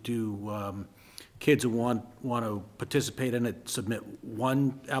work? Do kids who want to participate in it submit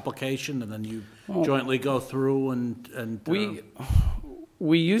one application and then you jointly go through and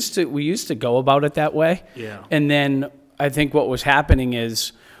we used to go about it that way. Yeah. And then I think what was happening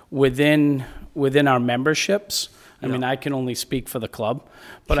is within our memberships, I mean, I can only speak for the club,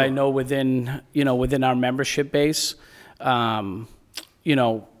 but I know within our membership base, there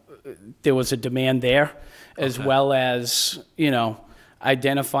was a demand there, as well as,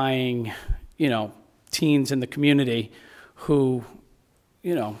 identifying, teens in the community who,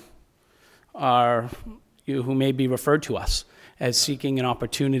 who may be referred to us as seeking an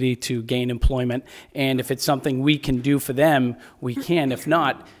opportunity to gain employment. And if it's something we can do for them, we can. If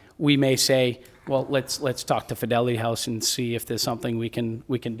not, we may say, well, let's talk to Fidelity House and see if there's something we can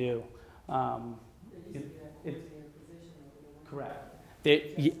do. Correct.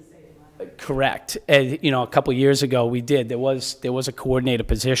 Correct. You know, a couple years ago, we did. There was a coordinator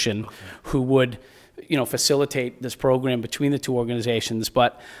position who would, you know, facilitate this program between the two organizations.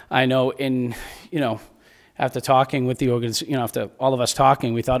 But I know after talking with the organization, after all of us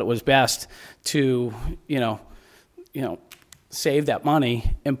talking, we thought it was best to, save that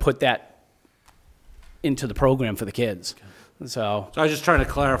money and put that into the program for the kids. So I was just trying to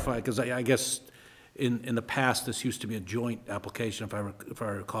clarify, because I guess in the past, this used to be a joint application, if I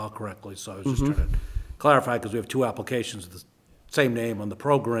recall correctly. So I was just trying to clarify, because we have two applications with the same name on the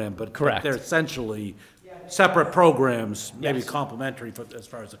program, but correct. They're essentially separate programs, maybe complementary as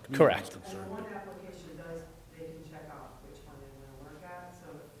far as the community is concerned. One application does, they can check off which one they want to work at.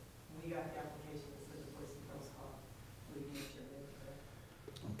 So if we got the application that says the Boys and Girls Club, we can make sure they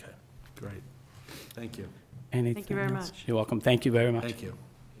Okay, great. Thank you. Anything Thank you very else? much. You're welcome. Thank you very much. Thank you.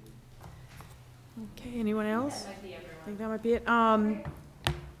 Okay, anyone else? I think that might be it.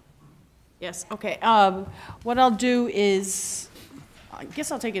 Yes, okay. What I'll do is, I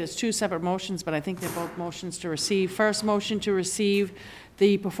guess I'll take it as two separate motions, but I think they're both motions to receive. First motion to receive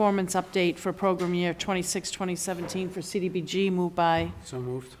the performance update for program year 26-2017 for CDBG, moved by So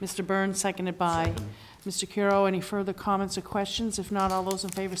moved. Mr. Burns, seconded by Mr. Curo. Any further comments or questions? If not, all those in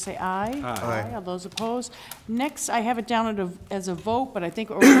favor say aye. Aye. All those opposed? Next, I have it down as a vote, but I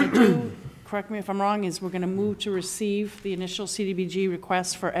think what we're going to do, correct me if I'm wrong, is we're going to move to receive the initial CDBG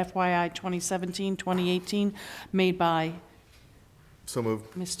request for FYI 2017-2018 made by So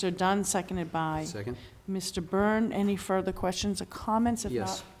moved. Mr. Dunn, seconded by Second. Mr. Byrne. Any further questions or comments? If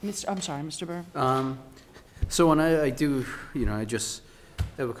Yes. not, I'm sorry, Mr. Byrne. So when I do, I just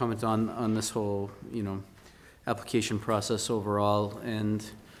have a comment on this whole, application process overall. And,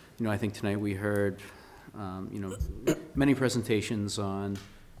 I think tonight we heard, many presentations on,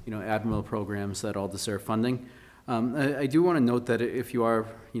 admiral programs that all deserve funding. I do want to note that if you are,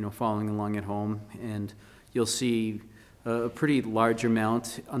 following along at home, and you'll see a pretty large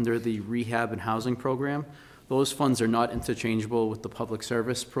amount under the rehab and housing program. Those funds are not interchangeable with the public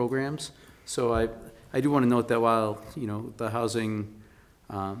service programs. So I do want to note that while, the housing,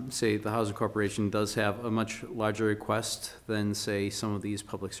 say the Housing Corporation does have a much larger request than, say, some of these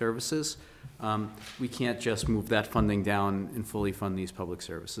public services, we can't just move that funding down and fully fund these public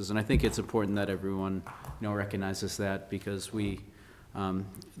services. And I think it's important that everyone, recognizes that, because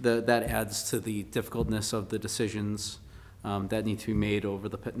that adds to the difficultness of the decisions that need to be made over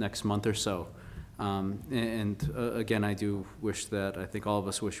the next month or so. Again, I do wish that, I think all of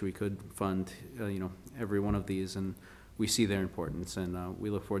us wish we could fund, every one of these, and we see their importance, and we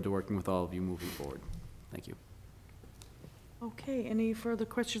look forward to working with all of you moving forward. Thank you. Okay, any further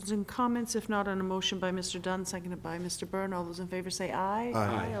questions and comments? If not, on a motion by Mr. Dunn, seconded by Mr. Byrne, all those in favor say aye.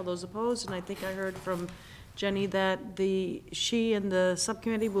 Aye. All those opposed? And I think I heard from Jenny that she and the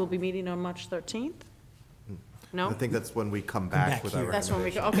subcommittee will be meeting on March 13th? No? I think that's when we come back with our That's when we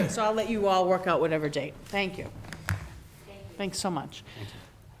go, recommendation. okay, so I'll let you all work out whatever date. Thank you. Thanks so much.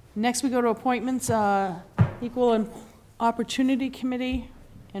 Next, we go to appointments, Equal Opportunity Committee,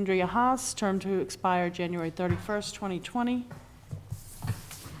 Andrea Haas, term to expire January 31st, 2020.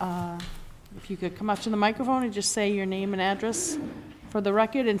 If you could come up to the microphone and just say your name and address for the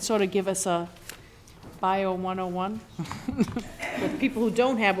record, and sort of give us a bio 101 with people who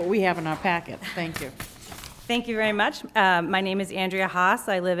don't have what we have in our packet. Thank you. Thank you very much. My name is Andrea Haas.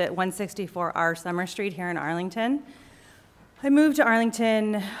 I live at 164R Summer Street here in Arlington. I moved to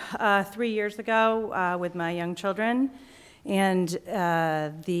Arlington 3 years ago with my young children, and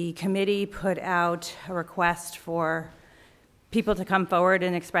the committee put out a request for people to come forward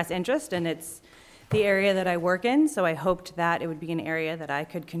and express interest, and it's the area that I work in, so I hoped that it would be an area that I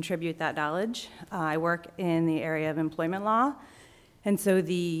could contribute that knowledge. I work in the area of employment law, and so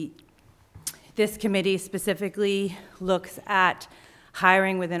this committee specifically looks at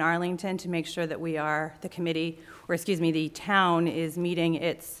hiring within Arlington to make sure that the town is meeting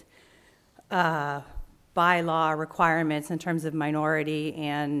its bylaw requirements in terms of minority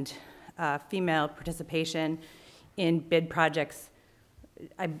and female participation in bid projects.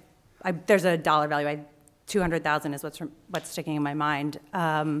 There's a dollar value. $200,000 is what's sticking in my mind.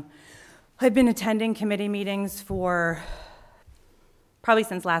 I've been attending committee meetings for probably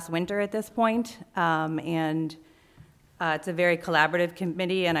since last winter at this point, and it's a very collaborative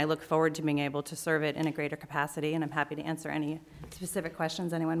committee, and I look forward to being able to serve it in a greater capacity, and I'm happy to answer any specific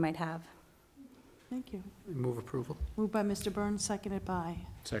questions anyone might have. Thank you. Move approval. Moved by Mr. Burns, seconded by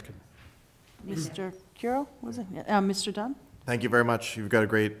Second. Mr. Curo, was it? Mr. Dunn? Thank you very much. You've got a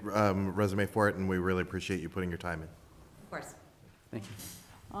great resume for it, and we really appreciate you putting your time in. Of course. Thank you.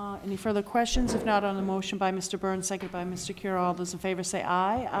 Any further questions? If not, on the motion by Mr. Burns, seconded by Mr. Curo, all those in favor say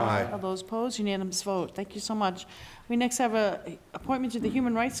aye. Aye. All those opposed, unanimous vote. Thank you so much. We next have a appointment to the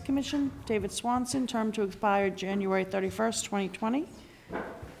Human Rights Commission. David Swanson, term to expire January 31st, 2020. If you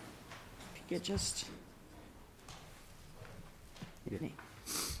could just... Good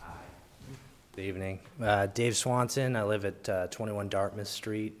evening. Dave Swanson. I live at 21 Dartmouth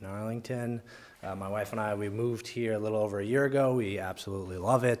Street in Arlington. My wife and I, we moved here a little over a year ago. We absolutely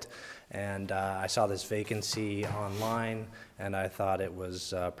love it. And I saw this vacancy online, and I thought it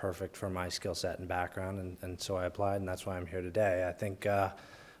was perfect for my skill set and background, and so I applied, and that's why I'm here today. I think I'm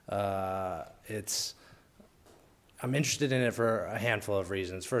interested in it for a handful of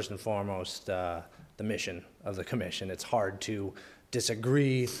reasons. First and foremost, the mission of the commission. It's hard to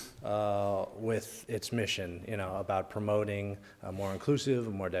disagree with its mission, about promoting a more inclusive, a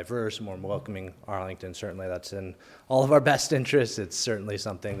more diverse, a more welcoming Arlington. Certainly that's in all of our best interests. It's certainly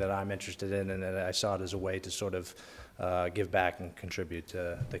something that I'm interested in, and I saw it as a way to sort of give back and contribute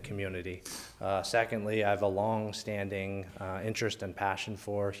to the community. Secondly, I have a long-standing interest and passion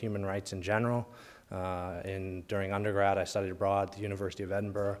for human rights in general. During undergrad, I studied abroad at the University of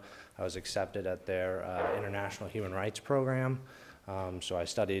Edinburgh. I was accepted at their International Human Rights Program. So I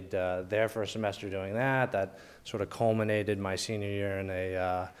studied there for a semester doing that. That sort of culminated my senior year in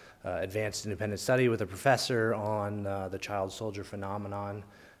a advanced independent study with a professor on the child soldier phenomenon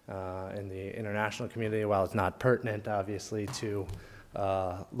in the international community. While it's not pertinent, obviously, to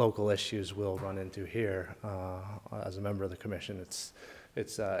local issues we'll run into here as a member of the commission,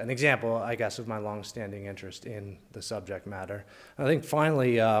 it's an example, I guess, of my long-standing interest in the subject matter. I think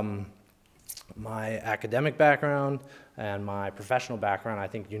finally, my academic background and my professional background, I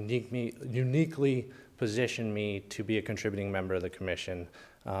think, uniquely position me to be a contributing member of the commission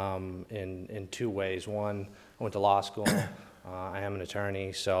in two ways. One, I went to law school. I am an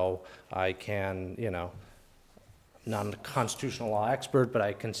attorney, so I can, not a constitutional law expert, but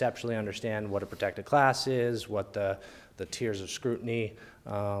I conceptually understand what a protected class is, what the tiers of scrutiny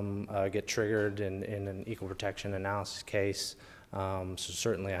get triggered in an equal protection analysis case. So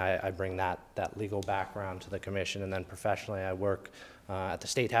certainly I bring that legal background to the commission, and then professionally I work at the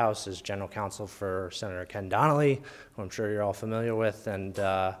State House as general counsel for Senator Ken Donnelly, who I'm sure you're all familiar with, and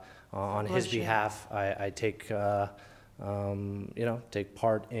on his behalf I take take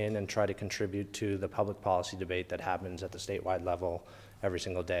part in and try to contribute to the public policy debate that happens at the statewide level every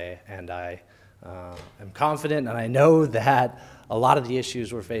single day. And I am confident, and I know that a lot of the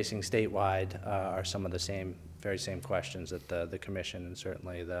issues we're facing statewide are some of the very same questions that the commission and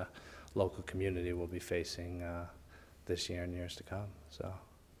certainly the local community will be facing this year and years to come. So,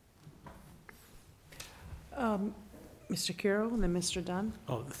 Mr. Curo and then Mr. Dunn.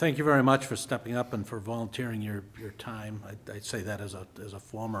 Oh, thank you very much for stepping up and for volunteering your time. I'd say that as a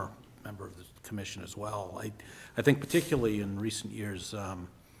former member of the commission as well. I think particularly in recent years,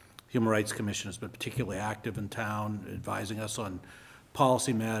 Human Rights Commission has been particularly active in town, advising us on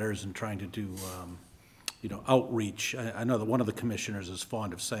policy matters and trying to do outreach. I know that one of the commissioners is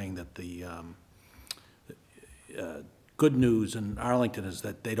fond of saying that the good news in Arlington is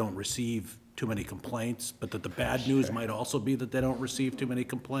that they don't receive too many complaints, but that the bad news might also be that they don't receive too many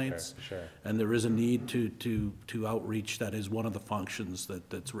complaints. Sure. And there is a need to outreach. That is one of the functions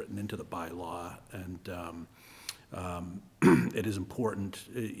that's written into the bylaw, and it is important.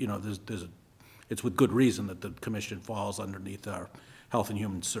 It's with good reason that the commission falls underneath our Health and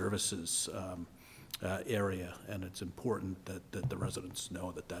Human Services area, and it's important that the residents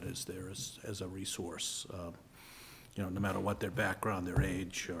know that is there as a resource, no matter what their background, their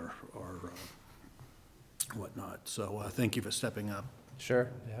age, or whatnot. So thank you for stepping up.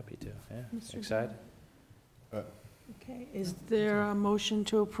 Sure, happy to. Yeah, Mr. excited. Okay, is there a motion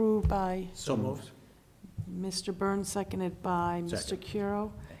to approve by So moved. Mr. Burns, seconded by Mr.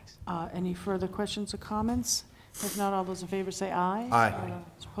 Curo? Thanks. Any further questions or comments? If not, all those in favor say aye. Aye. All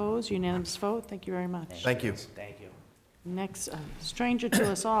those opposed, unanimous vote. Thank you very much. Thank you. Thank you. Next, stranger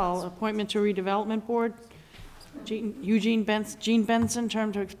to us all, appointment to redevelopment board. Gene Benson,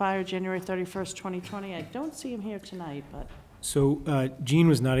 term to expire January 31st, 2020. I don't see him here tonight, but. So Gene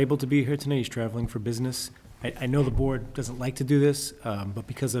was not able to be here tonight. He's traveling for business. I know the board doesn't like to do this, but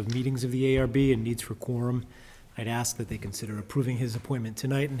because of meetings of the ARB and needs for quorum, I'd ask that they consider approving his appointment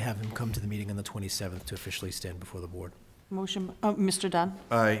tonight and have him come to the meeting on the 27th to officially stand before the board. Motion, Mr. Dunn.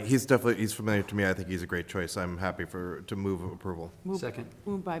 He's familiar to me. I think he's a great choice. I'm happy to move approval. Second.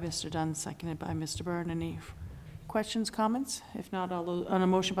 Moved by Mr. Dunn, seconded by Mr. Byrne. Any questions, comments? If not, on a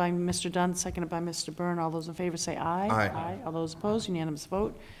motion by Mr. Dunn, seconded by Mr. Byrne, all those in favor say aye. Aye. All those opposed, unanimous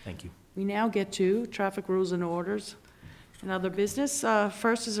vote. Thank you. We now get to traffic rules and orders and other business.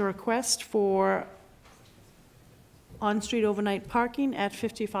 First is a request for on-street overnight parking at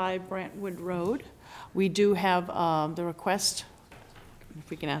 55 Brantwood Road. We do have the request, if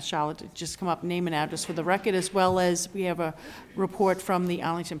we can ask Charlotte to just come up, name and address for the record, as well as we have a report from the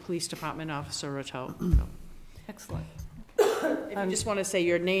Arlington Police Department Officer Rateau. Excellent. If you just want to say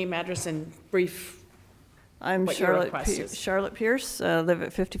your name, address, and brief. I'm what your request is. Charlotte Pierce, live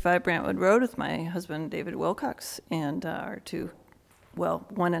at 55 Brantwood Road with my husband David Wilcox and our two, well,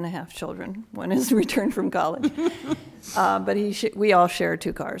 1.5 children. One is returned from college, but we all share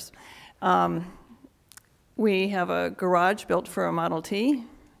 2 cars. We have a garage built for a Model T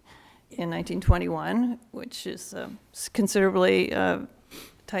in 1921, which is considerably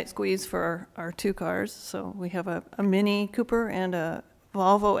tight squeeze for our 2 cars. So we have a Mini Cooper and a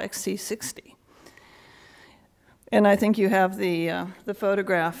Volvo XC60. And I think you have the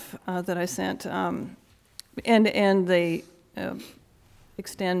photograph that I sent, and they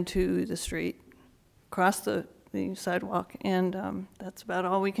extend to the street, across the sidewalk, and that's about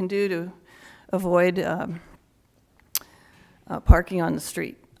all we can do to avoid parking on the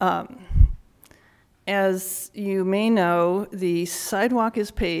street. As you may know, the sidewalk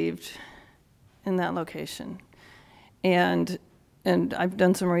is paved in that location, and I've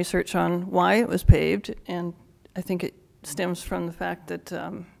done some research on why it was paved, and I think it stems from the fact that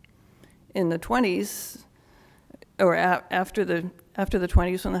in the 20s, or after the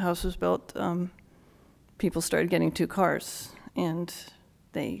 20s when the house was built, people started getting 2 cars, and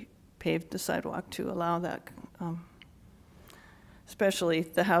they paved the sidewalk to allow that, especially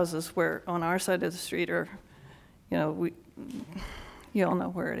the houses where on our side of the street are, you know, you all know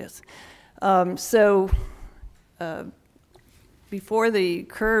where it is. Before the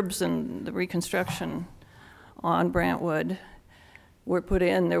curbs and the reconstruction on Brantwood were put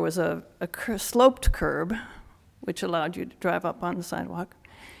in, there was a sloped curb, which allowed you to drive up on the sidewalk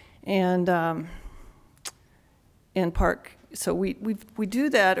and park. So we do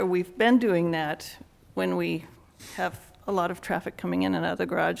that, or we've been doing that when we have a lot of traffic coming in and out of the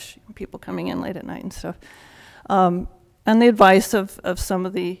garage, people coming in late at night and stuff. And the advice of some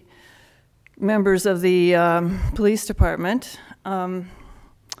of the members of the police department,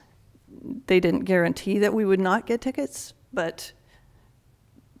 they didn't guarantee that we would not get tickets, but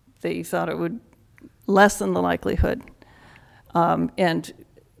they thought it would lessen the likelihood and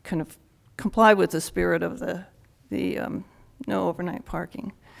kind of comply with the spirit of the no overnight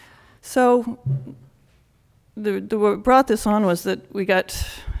parking. So what brought this on was that we got,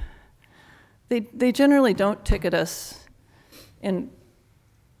 they generally don't ticket us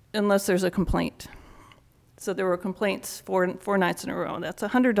unless there's a complaint. So there were complaints 4 nights in a row. That's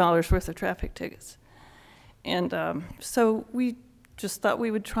 $100 worth of traffic tickets. And so we just thought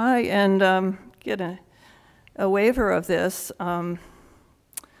we would try and get a waiver of this. I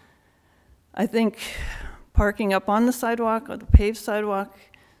think parking up on the sidewalk or the paved sidewalk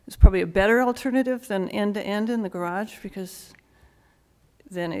is probably a better alternative than end-to-end in the garage, because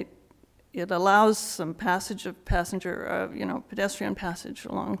then it allows some passage of pedestrian passage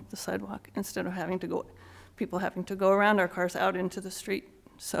along the sidewalk instead of people having to go around our cars out into the street.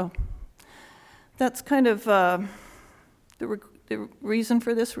 So that's kind of the reason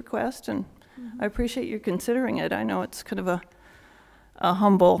for this request, and I appreciate you considering it. I know it's kind of a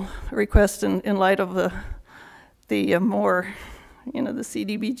humble request in light of the more, the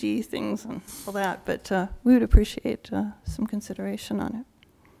CDBG things and all that, but we would appreciate some consideration on it.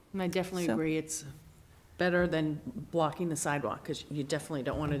 And I definitely agree. It's better than blocking the sidewalk, because you definitely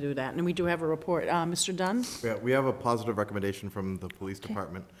don't want to do that. And we do have a report. Mr. Dunn? Yeah, we have a positive recommendation from the police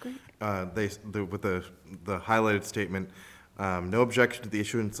department. Great. With the highlighted statement, no objection to the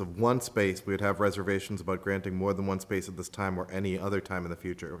issuance of 1 space. We would have reservations about granting more than 1 space at this time or any other time in the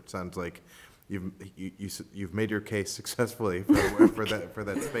future. It sounds like you've made your case successfully for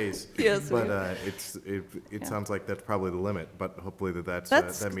that space. Yes, but it sounds like that's probably the limit. But hopefully that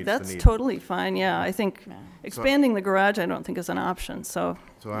meets the need. That's totally fine. Yeah, I think expanding the garage I don't think is an option. So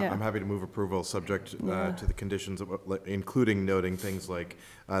I'm happy to move approval subject to the conditions, including noting things like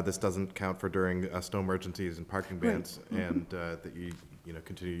this doesn't count for during snow emergencies and parking bans, and that you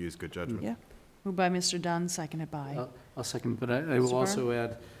continue to use good judgment. Yeah. Moved by Mr. Dunn, seconded by. I'll second, but I will also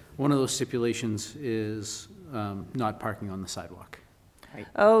add, one of those stipulations is not parking on the sidewalk. Right.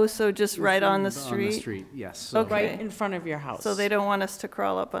 Oh, so just right on the street? On the street, yes. So okay. Right in front of your house. So they don't want us to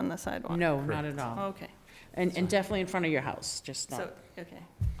crawl up on the sidewalk? No, not at all. Okay. And definitely in front of your house, just not. So, okay.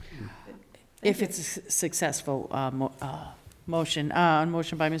 If it's a successful motion.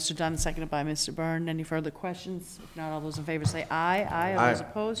 Motion by Mr. Dunn, seconded by Mr. Byrne. Any further questions? If not, all those in favor say aye. Aye. All those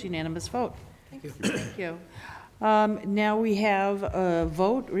opposed, unanimous vote. Thank you. Thank you. Now we have a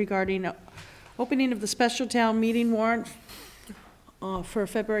vote regarding opening of the special town meeting warrant for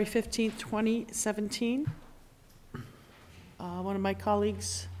February 15th, 2017. One of my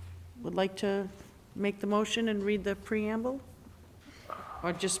colleagues would like to make the motion and read the preamble?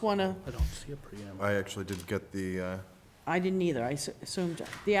 Or just want to? I don't see a preamble. I actually did get the. I didn't either. I assumed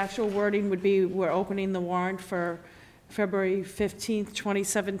the actual wording would be, we're opening the warrant for February 15th,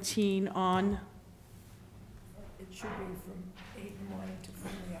 2017 on? It should be from 8 in the morning to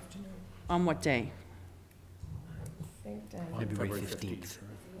 4 in the afternoon. On what day? I think February 15th.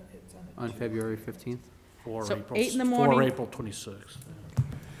 On February 15th? So 8 in the morning. 4 April 26th.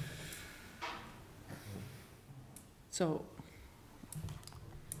 So,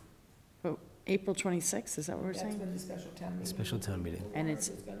 April 26th, is that what we're saying? That's when the special town meeting. Special town meeting. And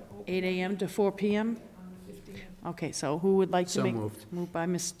it's 8 a.m. to 4 p.m.? Okay, so who would like to So make? moved. Moved by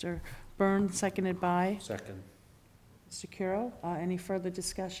Mr. Byrne, seconded by? Second. Mr. Curo. Any further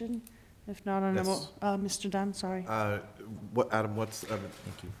discussion? If not, on Yes. Mr. Dunn, sorry. Adam, what's,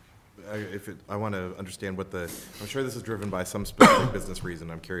 thank you. I want to understand what I'm sure this is driven by some specific business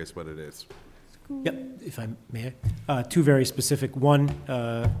reason. I'm curious what it is. Yep, if I may. Two very specific. One,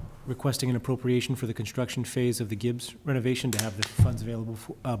 requesting an appropriation for the construction phase of the Gibbs renovation to have the funds available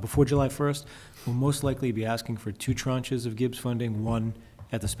before July 1st. We'll most likely be asking for 2 tranches of Gibbs funding, one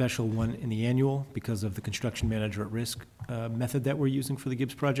at the special, one in the annual, because of the construction manager at risk method that we're using for the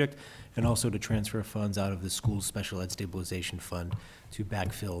Gibbs project, and also to transfer funds out of the school's special ed stabilization fund to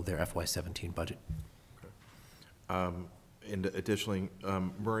backfill their FY17 budget. Okay. And additionally,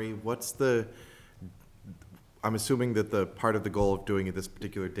 Murray, I'm assuming that the part of the goal of doing it this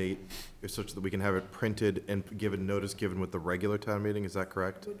particular date is such that we can have it printed and given notice given with the regular town meeting, is that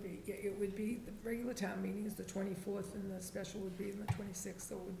correct? It would be, the regular town meeting is the 24th, and the special would be on the 26th,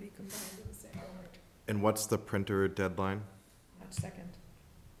 so it would be combined in the same warrant. And what's the printer deadline? March 2nd.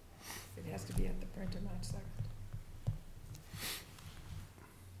 It has to be at the printer March 2nd.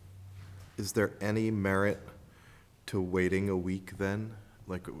 Is there any merit to waiting a week then?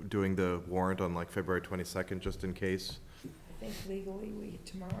 Like doing the warrant on like February 22nd, just in case? I think legally,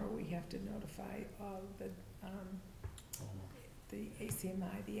 tomorrow we have to notify all the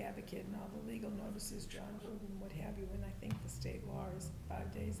ACMi, the advocate, and all the legal notices, John Wood and what have you, and I think the state law is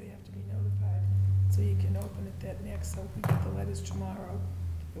 5 days they have to be notified. So you can open it that next, so we get the letters tomorrow.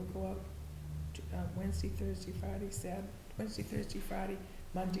 They'll go out Wednesday, Thursday, Friday,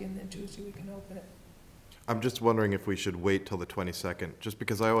 Monday, and then Tuesday we can open it. I'm just wondering if we should wait till the 22nd, just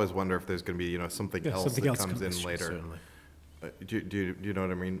because I always wonder if there's going to be, something else that comes in later. Certainly. Do you know what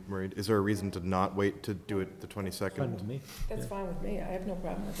I mean, Marie? Is there a reason to not wait to do it the 22nd? Fine with me. That's fine with me. I have no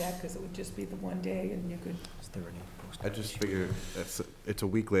problem with that, because it would just be the one day, and you could. Is there any I just figure it's a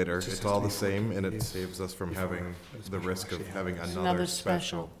week later, it's all the same, and it saves us from having the risk of having another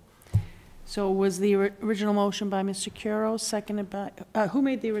special. So was the original motion by Mr. Curo, seconded by, who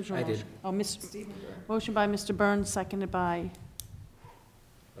made the original I motion? did. Oh, motion by Mr. Burns, seconded by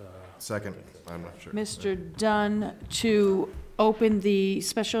Second, I'm not sure. Mr. Dunn to open the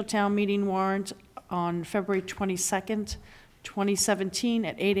special town meeting warrant on February 22nd, 2017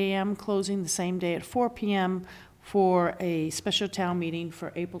 at 8 a.m., closing the same day at 4 p.m. for a special town meeting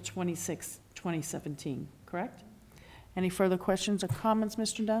for April 26th, 2017, correct? Any further questions or comments,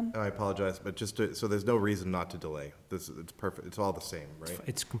 Mr. Dunn? I apologize, but so there's no reason not to delay. It's perfect, it's all the same, right?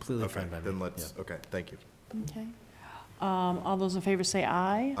 It's completely fine by me. Then let's, okay, thank you. Okay. All those in favor say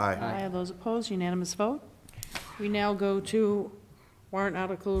aye. Aye. Aye. All those opposed, unanimous vote. We now go to warrant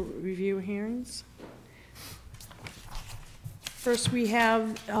article review hearings. First, we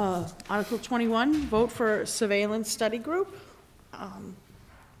have Article 21, vote for surveillance study group. You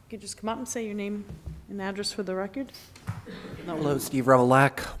could just come up and say your name and address for the record. Hello, Steve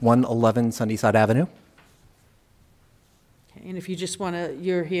Revelak, 111 Sunnyside Avenue. Okay, and if you just want to,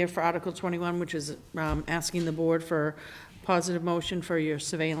 you're here for Article 21, which is asking the board for positive motion for your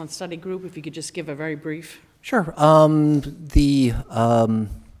surveillance study group. If you could just give a very brief. Sure. The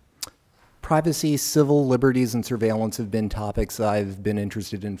privacy, civil liberties, and surveillance have been topics I've been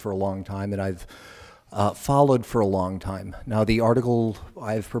interested in for a long time, and I've followed for a long time. Now, the article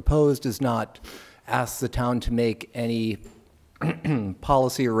I've proposed does not ask the town to make any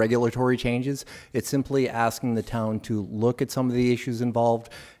policy or regulatory changes. It's simply asking the town to look at some of the issues involved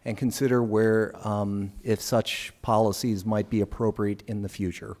and consider where, if such policies might be appropriate in the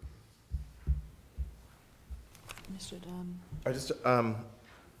future. Mr. Dunn. I just,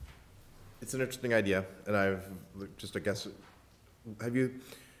 it's an interesting idea, and I've just, I guess, have you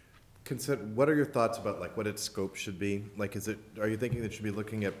considered, what are your thoughts about like what its scope should be? Like, are you thinking that it should be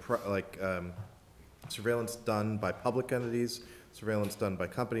looking at surveillance done by public entities, surveillance done by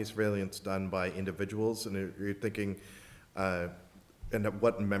companies, surveillance done by individuals, and are you thinking, and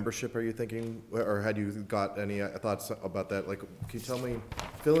what membership are you thinking, or had you got any thoughts about that? Like, can you tell me,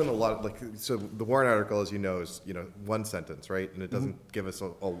 fill in a lot, like, so the warrant article, as you know, is, one sentence, right? And it doesn't give us a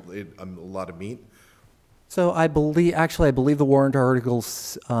lot of meat. So I believe the warrant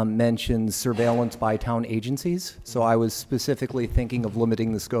articles mentions surveillance by town agencies. So I was specifically thinking of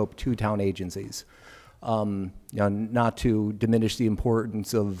limiting the scope to town agencies. Not to diminish the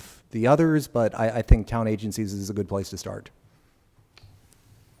importance of the others, but I think town agencies is a good place to start.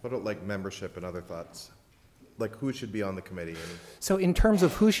 What about like membership and other thoughts? Like who should be on the committee? So in terms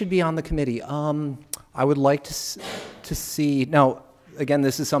of who should be on the committee, I would like to see, now again,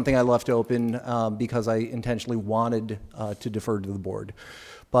 this is something I left open because I intentionally wanted to defer to the board.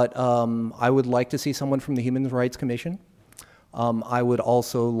 But I would like to see someone from the Human Rights Commission. I would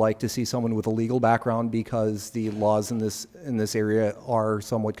also like to see someone with a legal background because the laws in this area are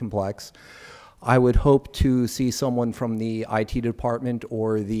somewhat complex. I would hope to see someone from the IT department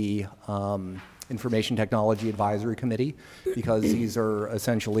or the Information Technology Advisory Committee because these are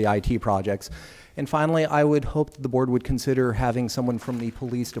essentially IT projects. And finally, I would hope that the board would consider having someone from the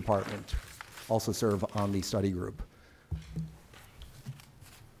police department also serve on the study group.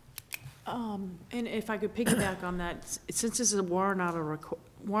 And if I could piggyback on that, since this is a warrant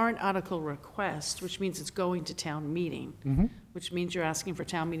article request, which means it's going to town meeting, which means you're asking for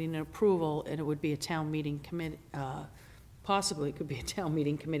town meeting approval, and it would be a town meeting committee, possibly it could be a town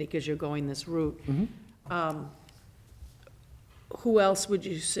meeting committee because you're going this route. Who else would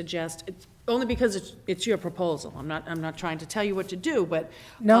you suggest? Only because it's your proposal. I'm not trying to tell you what to do, but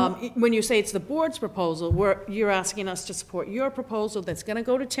no. When you say it's the board's proposal, you're asking us to support your proposal that's going to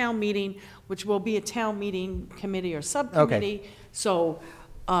go to town meeting, which will be a town meeting committee or subcommittee. Okay. So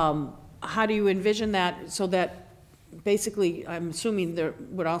how do you envision that so that basically, I'm assuming there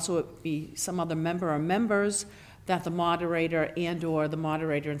would also be some other member or members that the moderator and/or the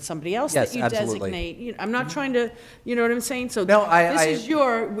moderator and somebody else that you designate. I'm not trying to, you know what I'm saying? So no,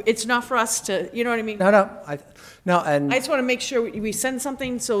 it's not for us to, you know what I mean? No, and I just want to make sure we send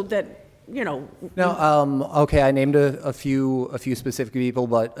something so that, No, okay, I named a few specific people,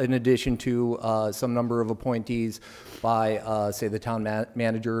 but in addition to some number of appointees by, say, the town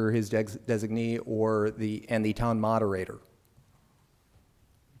manager or his designee or the town moderator.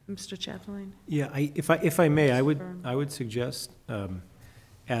 Mr. Chaplain? Yeah, if I may, I would suggest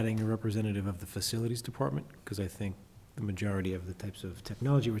adding a representative of the facilities department, because I think the majority of the types of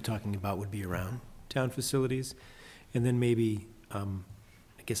technology we're talking about would be around town facilities. And then maybe, I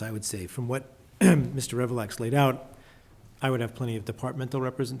guess I would say, from what Mr. Revelak's laid out, I would have plenty of departmental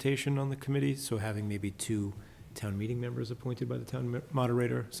representation on the committee, so having maybe 2 town meeting members appointed by the town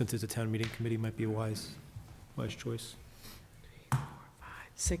moderator, since it's a town meeting committee, might be a wise choice.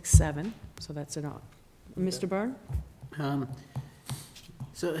 6, 7, so that's it on. Mr. Byrne?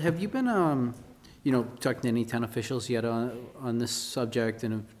 So have you been, talking to any town officials yet on this subject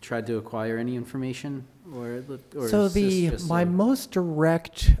and have tried to acquire any information? So my most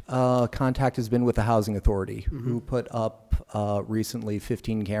direct contact has been with the Housing Authority, who put up recently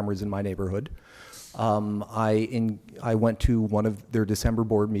 15 cameras in my neighborhood. I went to one of their December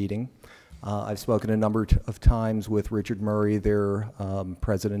board meeting. I've spoken a number of times with Richard Murray, their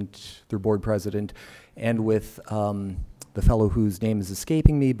board president, and with the fellow whose name is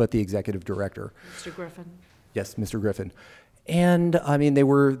escaping me, but the executive director. Mr. Griffin? Yes, Mr. Griffin. And I mean, they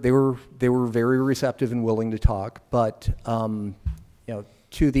were very receptive and willing to talk, but to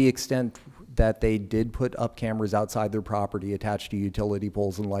the extent that they did put up cameras outside their property attached to utility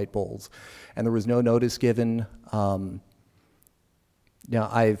poles and light poles, and there was no notice given.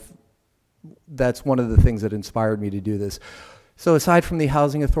 That's one of the things that inspired me to do this. So aside from the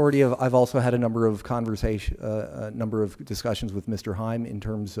Housing Authority, I've also had a number of discussions with Mr. Heim in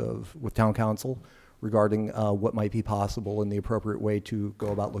terms of with Town Council regarding what might be possible and the appropriate way to go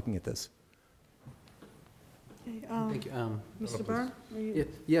about looking at this. Okay, Thank you. Mr. Byrne?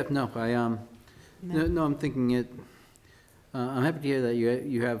 I'm thinking it. I'm happy to hear that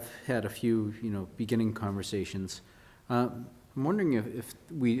you have had a few beginning conversations. I'm wondering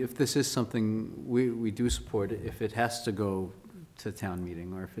if this is something we do support, if it has to go to town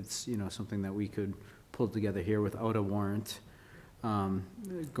meeting, or if it's something that we could pull together here without a warrant,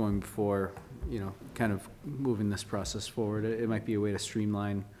 going before kind of moving this process forward. It might be a way to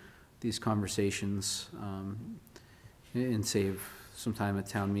streamline these conversations and save sometime at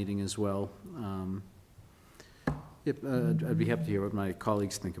town meeting as well. Yep, I'd be happy to hear what my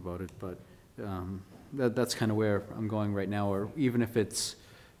colleagues think about it, but that's kind of where I'm going right now, or even if it's,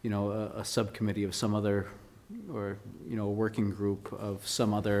 you know, a subcommittee of some other, or, you know, a working group of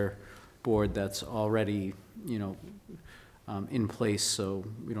some other board that's already, you know, in place, so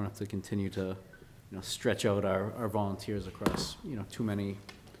we don't have to continue to, you know, stretch out our volunteers across, you know, too many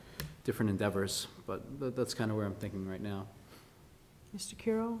different endeavors, but that's kind of where I'm thinking right now. Mr.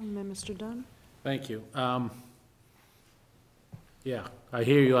 Kiro and then Mr. Dunn. Thank you. Yeah, I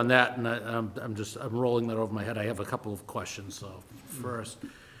hear you on that, and I'm rolling that over my head. I have a couple of questions, though. First,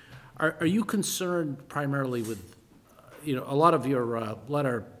 are you concerned primarily with, you know, a lot of your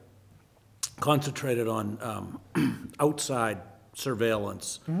letter concentrated on outside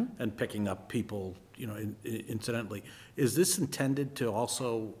surveillance and picking up people, you know, incidentally. Is this intended to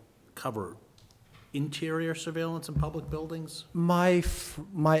also cover interior surveillance in public buildings? My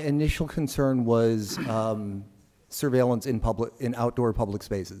initial concern was surveillance in outdoor public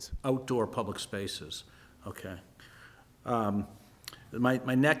spaces. Outdoor public spaces, okay.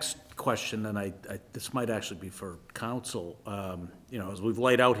 My next question, and this might actually be for council, you know, as we've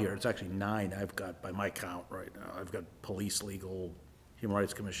laid out here, it's actually 9 I've got by my count right now. I've got police, legal, Human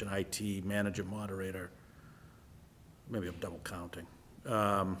Rights Commission, IT, manager, moderator, maybe I'm double counting,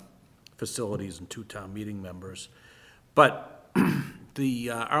 facilities and 2 town meeting members. But the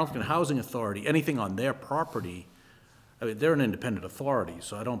Arlington Housing Authority, anything on their property, I mean, they're an independent authority,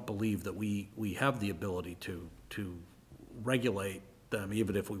 so I don't believe that we have the ability to regulate them,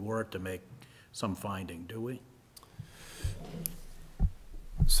 even if we were to make some finding, do we?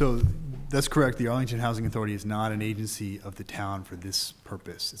 So that's correct. The Arlington Housing Authority is not an agency of the town for this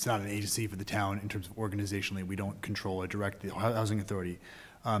purpose. It's not an agency for the town in terms of organizationally. We don't control or direct the housing authority.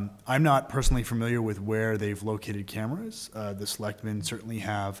 I'm not personally familiar with where they've located cameras. The selectmen certainly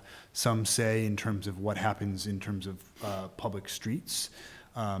have some say in terms of what happens in terms of public streets.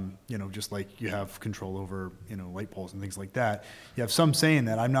 You know, just like you have control over, you know, light poles and things like that. You have some say in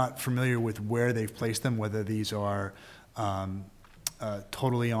that. I'm not familiar with where they've placed them, whether these are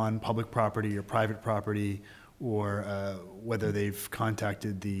totally on public property or private property, or whether they've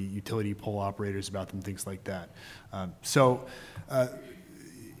contacted the utility pole operators about them, things like that.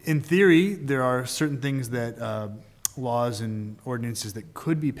 In theory, there are certain things that laws and ordinances that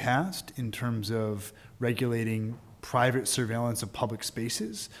could be passed in terms of regulating private surveillance of public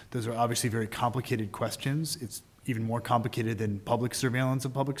spaces. Those are obviously very complicated questions. It's even more complicated than public surveillance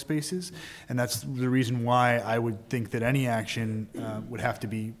of public spaces. And that's the reason why I would think that any action would have to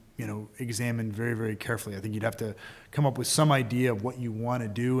be, you know, examined very, very carefully. I think you'd have to come up with some idea of what you want to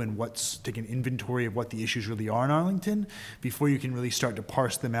do and take an inventory of what the issues really are in Arlington before you can really start to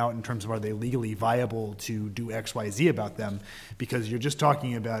parse them out in terms of are they legally viable to do X, Y, Z about them, because you're just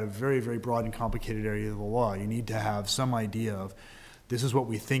talking about a very, very broad and complicated area of the law. You need to have some idea of this is what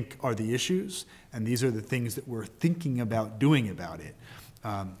we think are the issues, and these are the things that we're thinking about doing about it.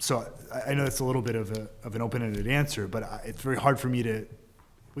 So I know that's a little bit of an open-ended answer, but it's very hard for me to,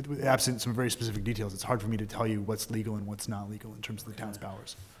 with absent some very specific details, it's hard for me to tell you what's legal and what's not legal in terms of the town's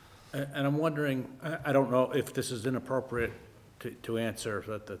powers. And I'm wondering, I don't know if this is inappropriate to answer,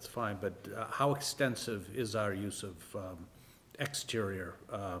 that's fine, but how extensive is our use of exterior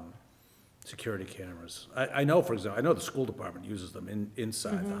security cameras? I know, for example, I know the school department uses them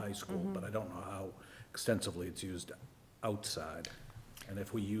inside the high school, but I don't know how extensively it's used outside. And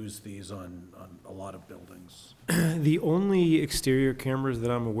if we use these on a lot of buildings. The only exterior cameras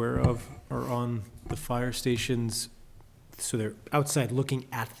that I'm aware of are on the fire stations. So they're outside looking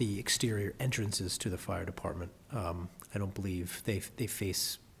at the exterior entrances to the fire department. I don't believe they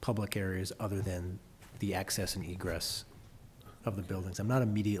face public areas other than the access and egress of the buildings. I'm not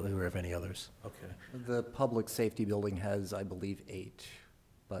immediately aware of any others. Okay. The public safety building has, I believe, 8,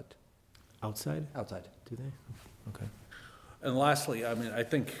 but. Outside? Outside. Do they? Okay. And lastly, I mean, I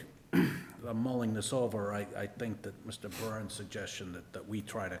think, I'm mulling this over, I think that Mr. Byrne's suggestion that we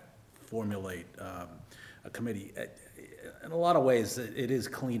try to formulate a committee, in a lot of ways, it is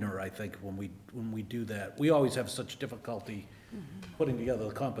cleaner, I think, when we do that. We always have such difficulty putting together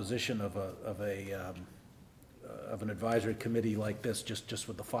the composition of an advisory committee like this, just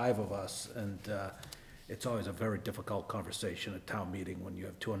with the 5 of us, and it's always a very difficult conversation at town meeting when you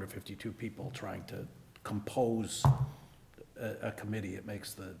have 252 people trying to compose a committee. It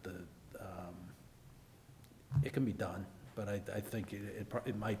makes it can be done, but I think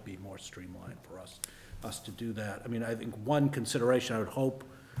it might be more streamlined for us to do that. I mean, I think one consideration I would hope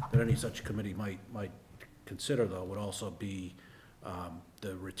that any such committee might consider, though, would also be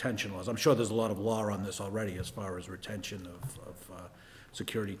the retention laws. I'm sure there's a lot of law on this already as far as retention of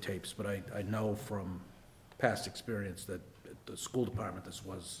security tapes, but I know from past experience that at the school department, this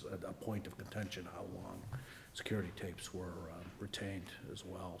was a point of contention, how long security tapes were retained as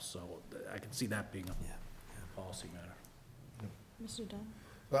well. So I can see that being a policy matter. Mr. Dunn?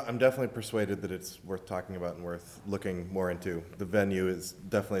 Well, I'm definitely persuaded that it's worth talking about and worth looking more into. The venue is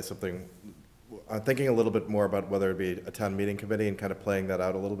definitely something, I'm thinking a little bit more about whether it be a town meeting committee and kind of playing that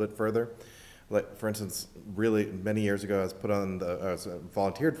out a little bit further. Like, for instance, really many years ago, I was put on I was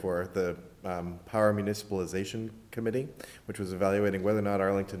volunteered for the Power Municipalization Committee, which was evaluating whether or not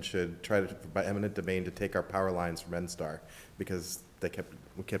Arlington should try to, by eminent domain, to take our power lines from NSTAR, because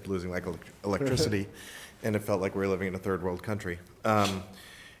we kept losing like electricity, and it felt like we were living in a third world country.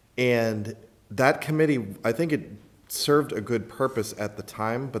 And that committee, I think it served a good purpose at the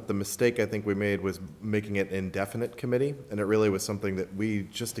time, but the mistake I think we made was making it an indefinite committee, and it really was something that we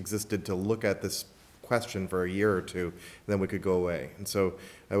just existed to look at this question for a year or two, and then we could go away. And so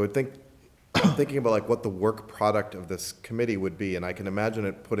I would think, thinking about like what the work product of this committee would be, and I can imagine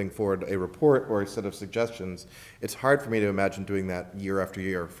it putting forward a report or a set of suggestions. It's hard for me to imagine doing that year after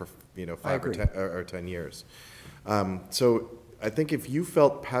year for 5 or 10 years. So I think if you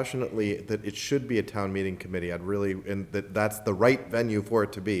felt passionately that it should be a town meeting committee, and that's the right venue for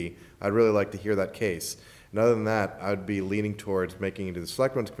it to be, I'd really like to hear that case. And other than that, I'd be leaning towards making it to the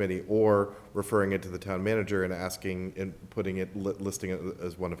Selectmen's committee or referring it to the town manager and asking and listing it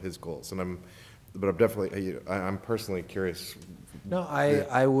as one of his goals. But I'm definitely, I'm personally curious. No,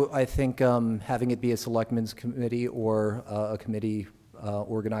 I think having it be a Selectmen's committee or a committee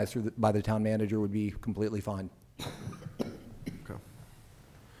organized by the town manager would be completely fine.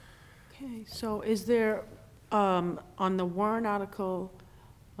 Okay, so is there, on the warrant article,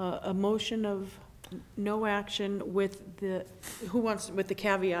 a motion of no action with with the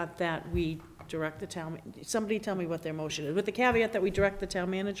caveat that we direct the town, somebody tell me what their motion is, with the caveat that we direct the town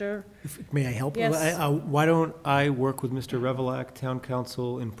manager? May I help? Yes. Why don't I work with Mr. Revelak, town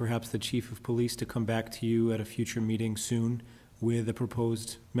council, and perhaps the chief of police to come back to you at a future meeting soon with a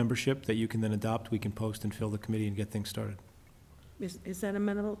proposed membership that you can then adopt. We can post and fill the committee and get things started. Is that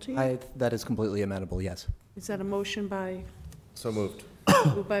amenable to you? That is completely amenable, yes. Is that a motion by? So moved.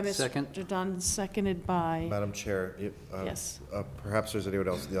 Moved by Second. Mr. Dunn, seconded by? Madam Chair, Yes. Perhaps there's anyone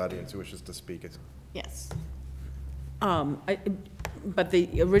else in the audience who wishes to speak. Yes. But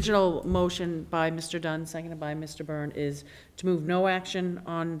the original motion by Mr. Dunn, seconded by Mr. Byrne, is to move no action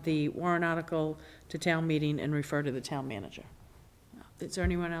on the warrant article to town meeting and refer to the town manager. Is there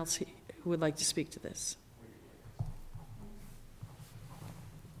anyone else who would like to speak to this?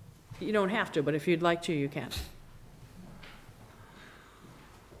 You don't have to, but if you'd like to, you can.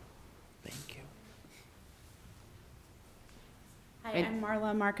 Thank you. Hi, I'm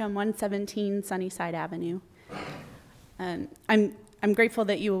Marla Markham, 117 Sunnyside Avenue. I'm grateful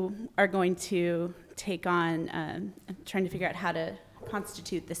that you are going to take on trying to figure out how to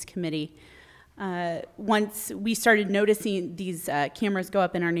constitute this committee. Once we started noticing these cameras go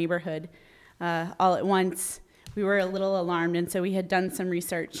up in our neighborhood all at once, we were a little alarmed, and so we had done some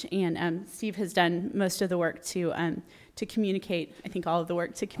research, and Steve has done most of the work to communicate, I think all of the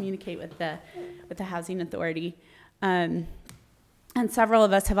work to communicate with the Housing Authority. And several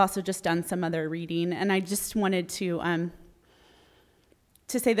of us have also just done some other reading, and I just wanted to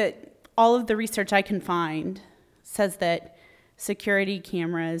say that all of the research I can find says that security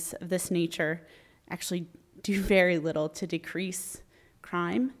cameras of this nature actually do very little to decrease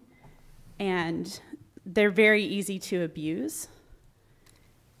crime, and they're very easy to abuse,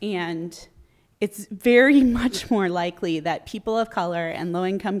 and it's very much more likely that people of color and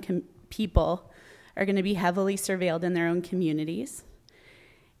low-income people are going to be heavily surveilled in their own communities,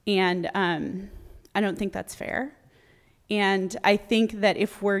 and I don't think that's fair. And I think that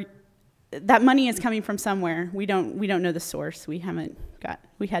if that money is coming from somewhere, we don't know the source. We hadn't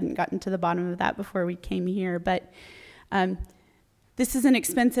gotten to the bottom of that before we came here, but this is an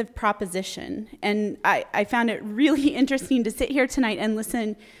expensive proposition, and I found it really interesting to sit here tonight and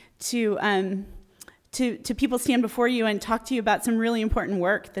listen to people stand before you and talk to you about some really important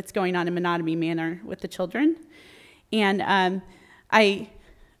work that's going on in Menotomy Manor with the children. And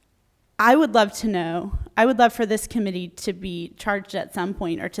I would love to know, I would love for this committee to be charged at some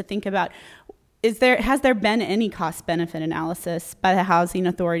point, or to think about, has there been any cost-benefit analysis by the Housing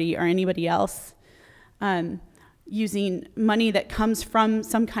Authority or anybody else using money that comes from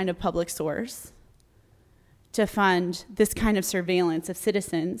some kind of public source to fund this kind of surveillance of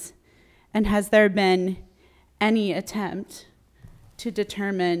citizens? And has there been any attempt to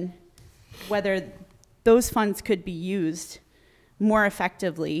determine whether those funds could be used more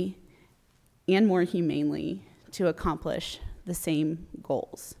effectively and more humanely to accomplish the same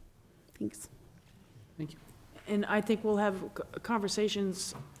goals. Thanks. Thank you. And I think we'll have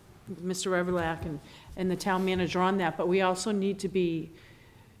conversations with Mr. Revlak and the town manager on that, but we also need to be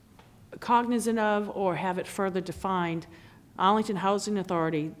cognizant of or have it further defined. Arlington Housing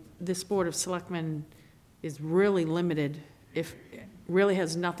Authority, this Board of Selectmen is really limited, if really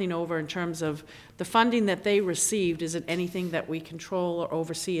has nothing over in terms of the funding that they received isn't anything that we control or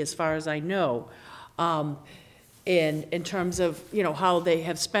oversee as far as I know. In terms of, you know, how they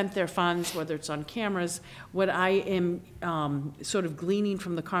have spent their funds, whether it's on cameras, what I am sort of gleaning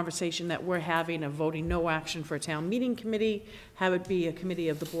from the conversation that we're having of voting no action for a town meeting committee, have it be a committee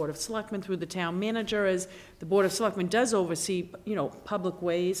of the Board of Selectmen through the town manager, as the Board of Selectmen does oversee, you know, public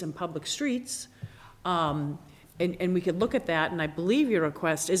ways and public streets. And we could look at that, and I believe your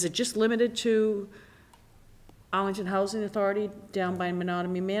request, is it just limited to Arlington Housing Authority down by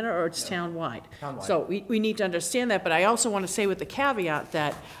Menotomy Manor, or it's town-wide? Town-wide. So we need to understand that, but I also want to say with the caveat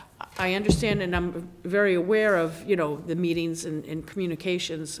that I understand and I'm very aware of, you know, the meetings and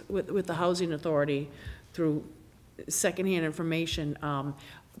communications with the Housing Authority through secondhand information,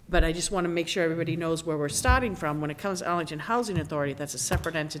 but I just want to make sure everybody knows where we're starting from. When it comes to Arlington Housing Authority, that's a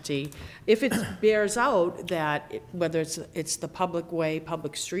separate entity. If it bears out that, whether it's the public way,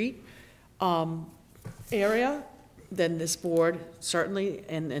 public street, area, then this board certainly,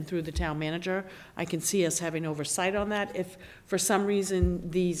 and through the town manager, I can see us having oversight on that. If for some reason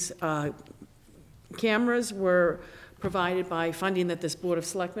these cameras were provided by funding that this Board of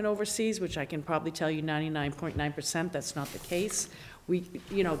Selectmen oversees, which I can probably tell you 99.9% that's not the case,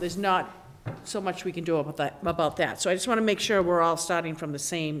 you know, there's not so much we can do about that. So I just want to make sure we're all starting from the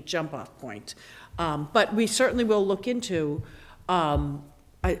same jump-off point. But we certainly will look into,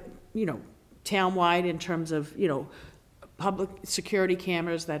 you know, town-wide in terms of, you know, public security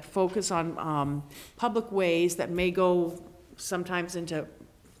cameras that focus on public ways that may go sometimes into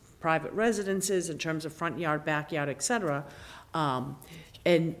private residences in terms of front yard, backyard, et cetera.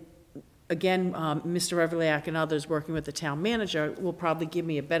 And again, Mr. Revlak and others working with the town manager will probably give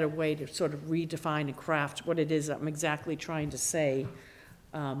me a better way to sort of redefine and craft what it is I'm exactly trying to say.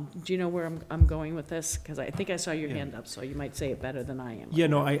 Do you know where I'm going with this? Because I think I saw your hand up, so you might say it better than I am. Yeah,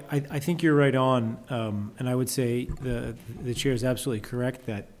 no, I think you're right on, and I would say the chair is absolutely correct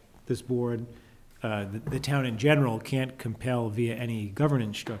that this board, the town in general, can't compel via any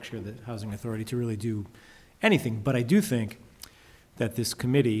governance structure the housing authority to really do anything. But I do think that this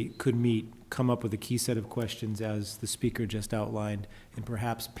committee could meet, come up with a key set of questions as the speaker just outlined, and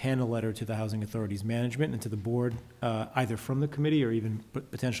perhaps pen a letter to the Housing Authority's management and to the board, either from the committee or even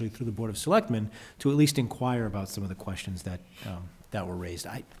potentially through the Board of Selectmen, to at least inquire about some of the questions that that were raised.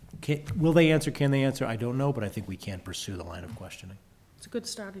 Will they answer, can they answer? I don't know, but I think we can pursue the line of questioning. It's a good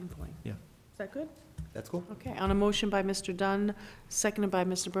starting point. Yeah. Is that good? That's cool. Okay, on a motion by Mr. Dunn, seconded by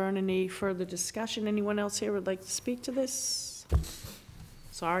Mr. Byrne. Any further discussion? Anyone else here would like to speak to this?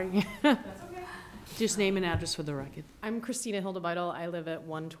 Sorry. That's okay. Just name and address for the record. I'm Christina Hildebeidel. I live at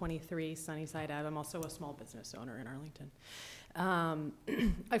 123 Sunnyside Ave. I'm also a small business owner in Arlington.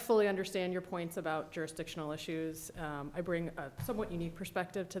 I fully understand your points about jurisdictional issues. I bring a somewhat unique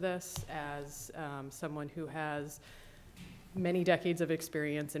perspective to this as someone who has many decades of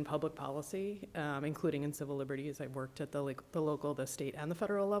experience in public policy, including in civil liberties. I've worked at the local, the state, and the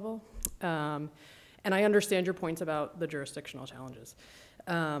federal level. And I understand your points about the jurisdictional challenges.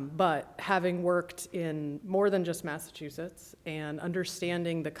 But having worked in more than just Massachusetts and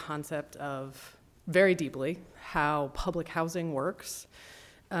understanding the concept of very deeply how public housing works,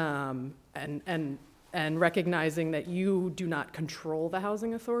 and recognizing that you do not control the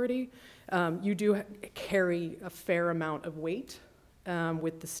housing authority, you do carry a fair amount of weight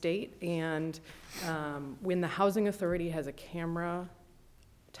with the state. And when the housing authority has a camera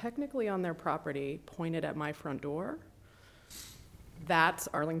technically on their property pointed at my front door, that's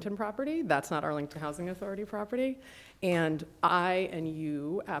Arlington property. That's not Arlington Housing Authority property. And I and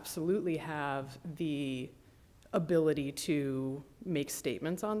you absolutely have the ability to make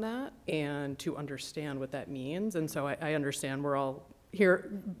statements on that and to understand what that means. And so I understand we're all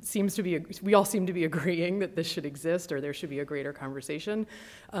here, we all seem to be agreeing that this should exist or there should be a greater conversation.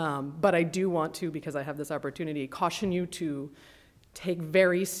 But I do want to, because I have this opportunity, caution you to take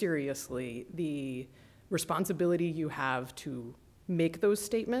very seriously the responsibility you have to make those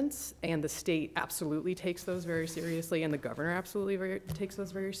statements, and the state absolutely takes those very seriously, and the governor absolutely takes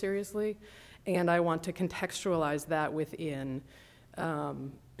those very seriously. And I want to contextualize that within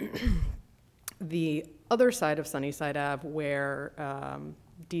the other side of Sunnyside Ave, where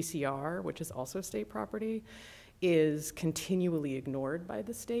DCR, which is also state property, is continually ignored by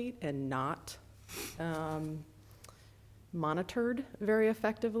the state and not monitored very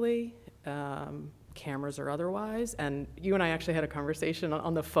effectively, cameras or otherwise. And you and I actually had a conversation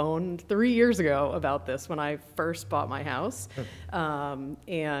on the phone 3 years ago about this when I first bought my house.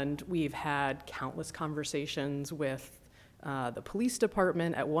 And we've had countless conversations with the police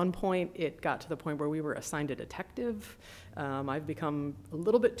department. At one point, it got to the point where we were assigned a detective. I've become a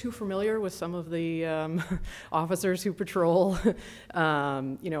little bit too familiar with some of the officers who patrol. You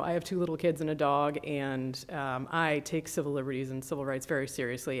know, I have 2 little kids and a dog, and I take civil liberties and civil rights very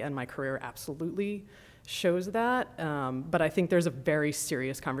seriously, and my career absolutely shows that. But I think there's a very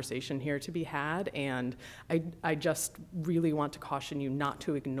serious conversation here to be had, and I just really want to caution you not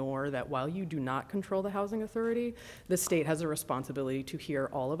to ignore that while you do not control the housing authority, the state has a responsibility to hear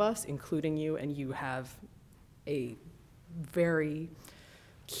all of us, including you, and you have a very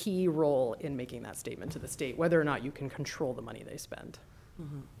key role in making that statement to the state, whether or not you can control the money they spend.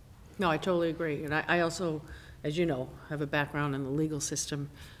 Mm-hmm. No, I totally agree. And I also, as you know, have a background in the legal system,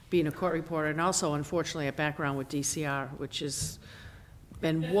 being a court reporter, and also, unfortunately, a background with DCR, which has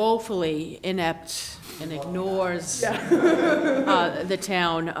been woefully inept and ignores the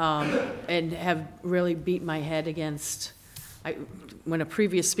town, and have really beat my head against. When a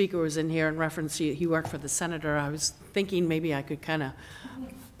previous speaker was in here in reference, he worked for the senator, I was thinking maybe I could kind of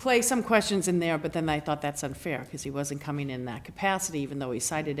play some questions in there, but then I thought that's unfair because he wasn't coming in that capacity, even though he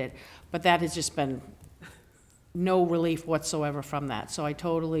cited it. But that has just been no relief whatsoever from that. So I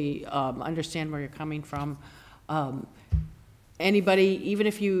totally understand where you're coming from. Anybody, even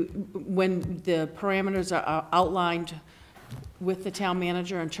if when the parameters are outlined with the town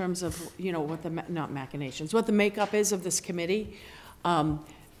manager in terms of, you know, what the, not machinations, what the makeup is of this committee,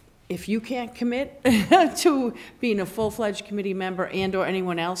 if you can't commit to being a full-fledged committee member and or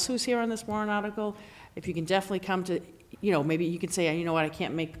anyone else who's here on this warrant article, if you can definitely come to, you know, maybe you could say, you know what, I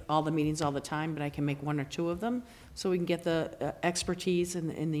can't make all the meetings all the time, but I can make 1 or 2 of them, so we can get the expertise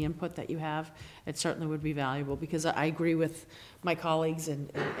and the input that you have. It certainly would be valuable, because I agree with my colleagues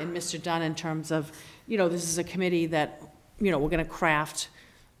and Mr. Dunn in terms of, you know, this is a committee that, you know, we're going to craft.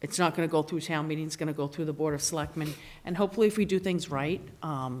 It's not going to go through town meetings, it's going to go through the Board of Selectmen. And hopefully if we do things right,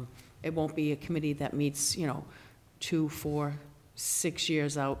 it won't be a committee that meets, you know, 2, 4, 6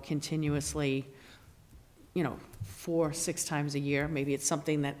 years out continuously, you know, 4, 6 times a year. Maybe it's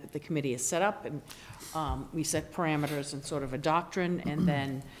something that the committee is set up, and we set parameters and sort of a doctrine, and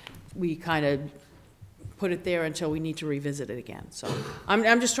then we kind of put it there until we need to revisit it again. So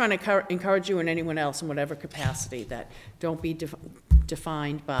I'm just trying to encourage you and anyone else in whatever capacity that don't be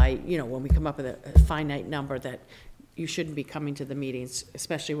defined by, you know, when we come up with a finite number, that you shouldn't be coming to the meetings,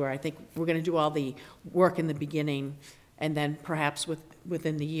 especially where I think we're going to do all the work in the beginning, and then perhaps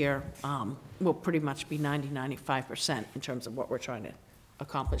within the year, we'll pretty much be 90–95% in terms of what we're trying to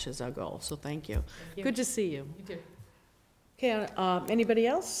accomplish as our goal. So thank you. Good to see you. You too. Okay, anybody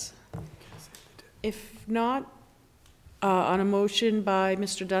else? If not, on a motion by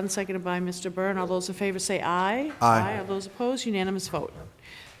Mr. Dunn, seconded by Mr. Byrne, all those in favor say aye. Aye. All those opposed, unanimous vote.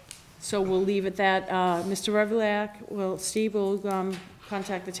 So we'll leave it that. Mr. Revliak, Steve will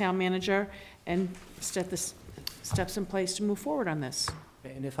contact the town manager and set the steps in place to move forward on this.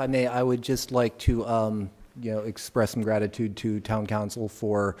 And if I may, I would just like to you know, express some gratitude to town council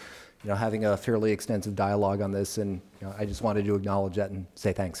for, you know, having a fairly extensive dialogue on this, and you know, I just wanted to acknowledge that and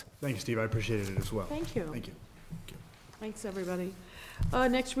say thanks. Thank you, Steve. I appreciated it as well. Thank you. Thank you. Thanks, everybody.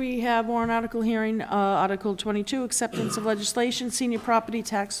 Next, we have warrant article hearing, Article 22, acceptance of legislation, senior property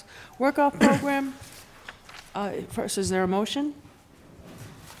tax work-off program. First, is there a motion?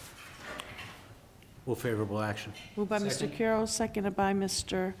 Move favorable action. Moved by Mr. Carroll, seconded by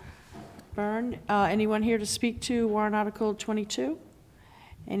Mr. Byrne. Anyone here to speak to warrant article 22?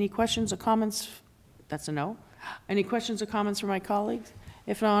 Any questions or comments? That's a no. Any questions or comments from my colleagues?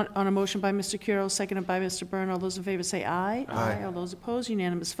 If not, on a motion by Mr. Carroll, seconded by Mr. Byrne, all those in favor say aye. Aye. All those opposed,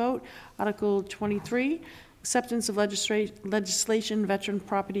 unanimous vote. Article 23, acceptance of legislation, veteran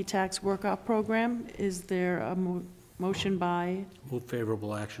property tax work-off program. Is there a motion by? Move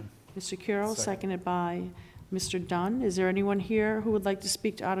favorable action. Mr. Carroll, seconded by Mr. Dunn. Is there anyone here who would like to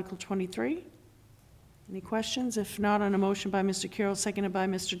speak to Article 23? Any questions? If not, on a motion by Mr. Carroll, seconded by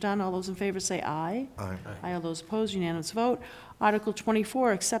Mr. Dunn, all those in favor say aye. Aye. Aye. All those opposed, unanimous vote. Article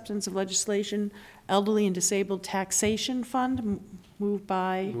 24, acceptance of legislation, elderly and disabled taxation fund, moved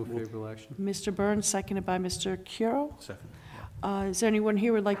by Move favorable action. Mr. Burns, seconded by Mr. Carroll. Second. Is there anyone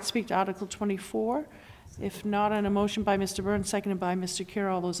here who would like to speak to Article 24? If not, on a motion by Mr. Burns, seconded by Mr.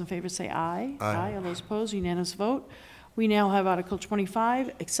 Carroll, all those in favor say aye. Aye. All those opposed, unanimous vote. We now have Article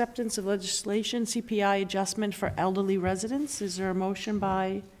 25, acceptance of legislation, CPI adjustment for elderly residents. Is there a motion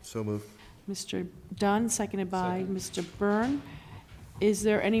by So moved. Mr. Dunn, seconded by Mr. Byrne? Is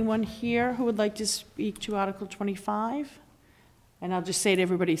there anyone here who would like to speak to Article 25? And I'll just say to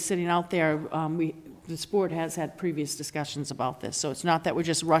everybody sitting out there, this board has had previous discussions about this, so it's not that we're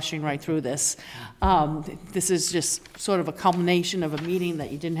just rushing right through this. This is just sort of a culmination of a meeting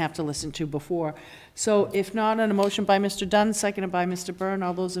that you didn't have to listen to before. So if not, on a motion by Mr. Dunn, seconded by Mr. Byrne,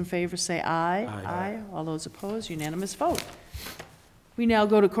 all those in favor say aye. Aye. All those opposed, unanimous vote. We now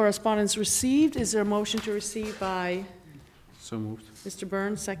go to correspondence received. Is there a motion to receive by So moved. Mr.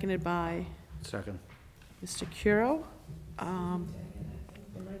 Byrne, seconded by Second. Mr. Curo?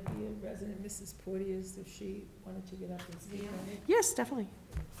 There might be a resident, Mrs. Porteous, if she wanted to get up and speak on it. Yes, definitely.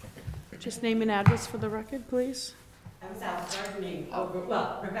 Just name and address for the record, please. I was out gardening over,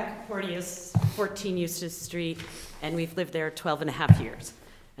 well, Rebecca Porteous, 14 Eustis Street, and we've lived there 12 and a half years,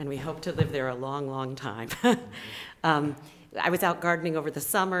 and we hope to live there a long, long time. I was out gardening over the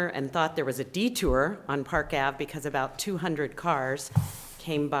summer and thought there was a detour on Park Ave because about 200 cars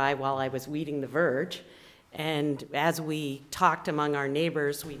came by while I was weeding the verge. And as we talked among our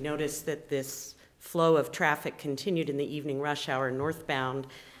neighbors, we noticed that this flow of traffic continued in the evening rush hour northbound.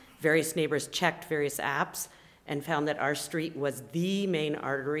 Various neighbors checked various apps and found that our street was the main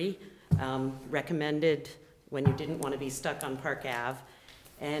artery recommended when you didn't want to be stuck on Park Ave.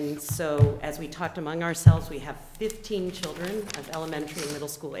 And so as we talked among ourselves, we have 15 children of elementary and middle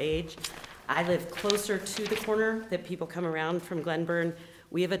school age. I live closer to the corner that people come around from Glenburn.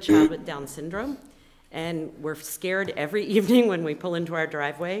 We have a child with Down syndrome, and we're scared every evening when we pull into our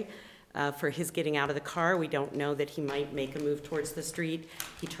driveway for his getting out of the car. We don't know that he might make a move towards the street.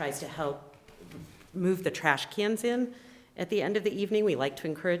 He tries to help move the trash cans in at the end of the evening. We like to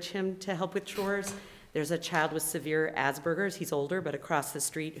encourage him to help with chores. There's a child with severe Asperger's. He's older, but across the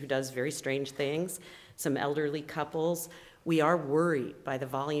street, who does very strange things. Some elderly couples. We are worried by the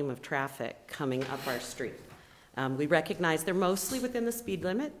volume of traffic coming up our street. We recognize they're mostly within the speed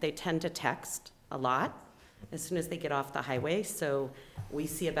limit. They tend to text a lot as soon as they get off the highway. So we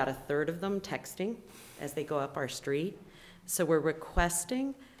see about a third of them texting as they go up our street. So we're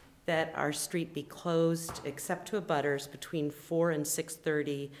requesting that our street be closed except to abutters between 4 and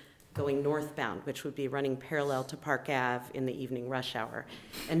 6:30 going northbound, which would be running parallel to Park Ave in the evening rush hour.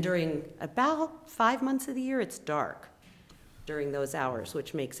 And during about 5 months of the year, it's dark during those hours,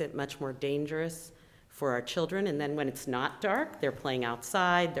 which makes it much more dangerous for our children. And then when it's not dark, they're playing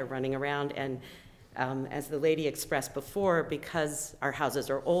outside, they're running around. And as the lady expressed before, because our houses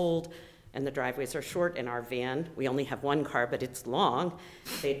are old and the driveways are short in our van, we only have one car, but it's long,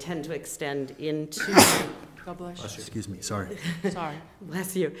 they tend to extend into... God bless you. Excuse me, sorry. Sorry.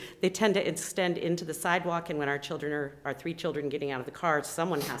 Bless you. They tend to extend into the sidewalk, and when our children are, our 3 children getting out of the car,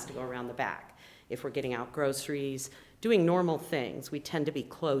 someone has to go around the back. If we're getting out groceries, doing normal things, we tend to be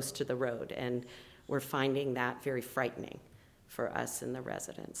close to the road, and we're finding that very frightening for us and the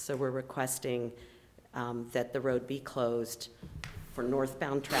residents. So we're requesting that the road be closed for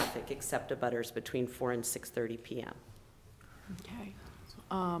northbound traffic except abutters between 4 and 6:30 p.m. Okay.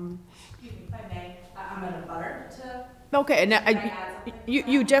 Excuse me, if I may, I'm an abutter to... Okay, and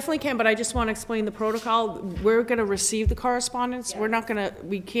you definitely can, but I just want to explain the protocol. We're going to receive the correspondence. We're not going to,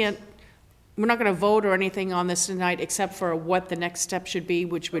 we're not going to vote or anything on this tonight except for what the next step should be,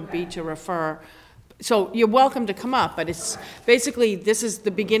 which would be to refer. So you're welcome to come up, but it's basically, this is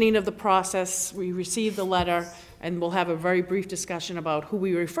the beginning of the process. We receive the letter, and we'll have a very brief discussion about who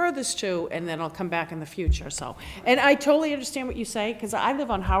we refer this to, and then I'll come back in the future. So, and I totally understand what you say, because I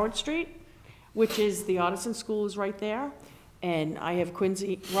live on Howard Street, which is the Audison School is right there, and I have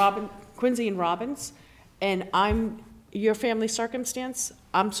Quincy and Robbins, and I'm your family circumstance.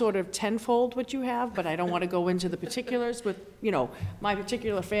 I'm sort of tenfold what you have, but I don't want to go into the particulars with, you know, my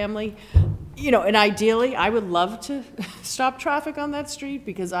particular family. You know, and ideally, I would love to stop traffic on that street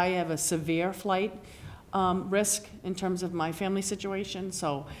because I have a severe flight risk in terms of my family situation.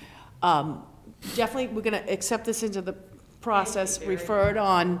 So definitely, we're going to accept this into the process, refer it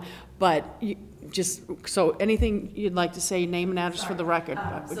on, but just, so anything you'd like to say, name and address for the record.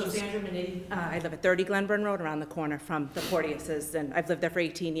 So Sandra Minetti, I live at 30 Glenburn Road, around the corner from the Porteouses, and I've lived there for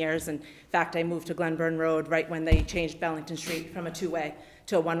 18 years. And in fact, I moved to Glenburn Road right when they changed Bellington Street from a 2-way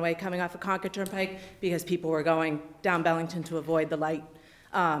to a 1-way coming off of Concord Turnpike, because people were going down Bellington to avoid the light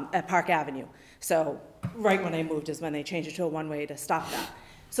at Park Avenue. So right when I moved is when they changed it to a 1-way to stop that.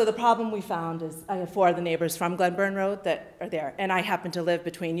 So the problem we found is I have 4 of the neighbors from Glenburn Road that are there, and I happen to live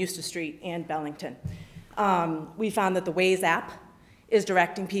between Eustis Street and Bellington. We found that the Waze app is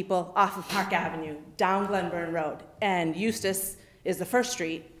directing people off of Park Avenue, down Glenburn Road, and Eustis is the first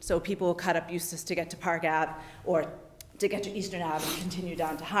street, so people will cut up Eustis to get to Park Ave or to get to Eastern Ave and continue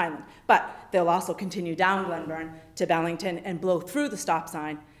down to Highland. But they'll also continue down Glenburn to Bellington and blow through the stop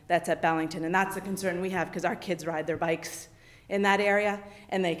sign that's at Bellington. And that's the concern we have because our kids ride their bikes in that area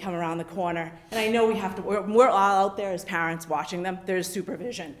and they come around the corner. And I know we have to, we're all out there as parents watching them. There's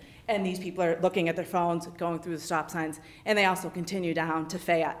supervision. And these people are looking at their phones, going through the stop signs, and they also continue down to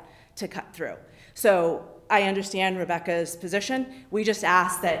Fayette to cut through. So I understand Rebecca's position. We just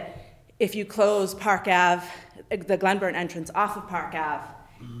ask that if you close Park Ave, the Glenburn entrance off of Park Ave,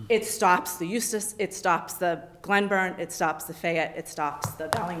 it stops the Eustis, it stops the Glenburn, it stops the Fayette, it stops the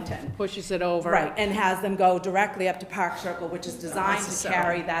Bellington. Pushes it over. Right, and has them go directly up to Park Circle, which is designed to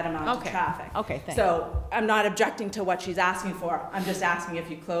carry that amount of traffic. Okay, thanks. So I'm not objecting to what she's asking for. I'm just asking if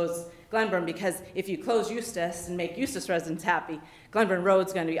you close Glenburn, because if you close Eustis and make Eustis residents happy, Glenburn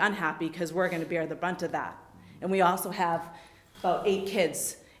Road's going to be unhappy because we're going to bear the brunt of that. And we also have about 8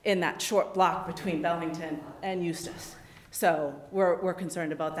 kids in that short block between Bellington and Eustis. So we're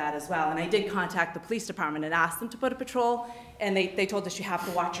concerned about that as well. And I did contact the police department and ask them to put a patrol, and they told us you have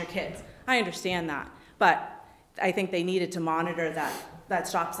to watch your kids. I understand that, but I think they needed to monitor that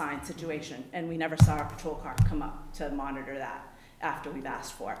stop sign situation, and we never saw a patrol car come up to monitor that after we've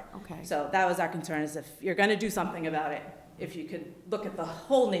asked for it. Okay. So that was our concern, is if you're gonna do something about it, if you could look at the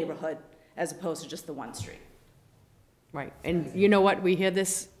whole neighborhood as opposed to just the one street. Right, and you know what, we hear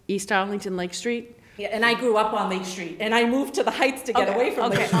this East Arlington Lake Street. Yeah, and I grew up on Lake Street, and I moved to the Heights to get away from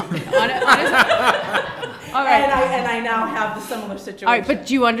Lake Street. All right. And I now have the similar situation. All right, but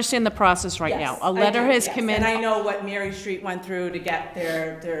do you understand the process right now? A letter has come in. And I know what Mary Street went through to get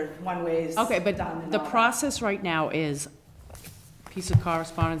their one-ways done. Okay, but and the all that. process right now is, a piece of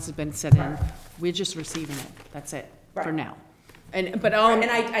correspondence has been sent in, we're just receiving it, that's it, for now. And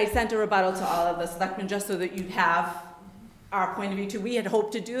I sent a rebuttal to all of the selectmen just so that you'd have our point of view too. We had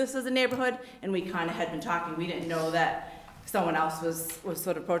hoped to do this as a neighborhood, and we kind of had been talking. We didn't know that someone else was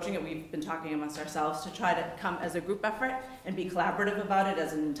sort of approaching it. We've been talking amongst ourselves to try to come as a group effort and be collaborative about it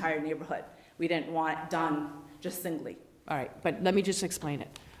as an entire neighborhood. We didn't want it done just singly. All right, but let me just explain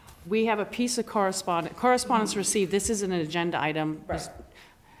it. We have a piece of correspondence received, this is an agenda item. Right.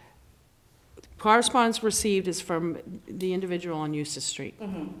 Correspondence received is from the individual on Eustis Street.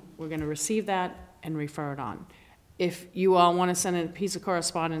 We're gonna receive that and refer it on. If you all want to send in a piece of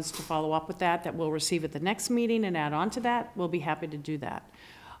correspondence to follow up with that we'll receive at the next meeting and add on to that, we'll be happy to do that.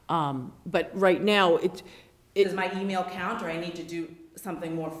 But right now, Does my email count, or I need to do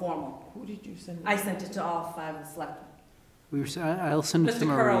something more formal? Who did you send it? I sent it to all 5 of the selectmen. I'll send it to Mr.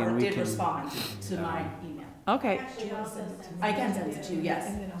 Marie, and Curl we did can. respond to my email. Okay. I can send it to you, yes.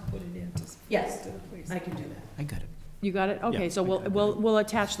 And then I'll put it into. Yes, to the police. I can do that. I got it. You got it? Okay, so we'll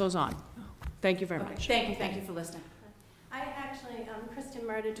attach those on. Thank you very much. Thank you for listening. I actually, Kristen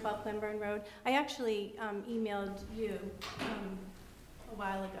Murder, 12 Glenburn Road. I actually emailed you a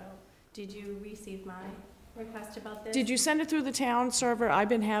while ago. Did you receive my request about this? Did you send it through the town server? I've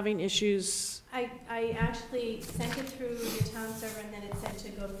been having issues. I actually sent it through the town server, and then it said to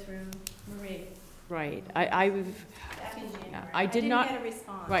go through Marie. Right. Back in January. I did not get a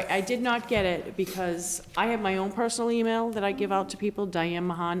response. Right. I did not get it because I have my own personal email that I give out to people,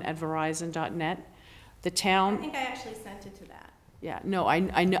 dianemahan@verizon.net. The town. I think I actually sent it to that. Yeah. No. I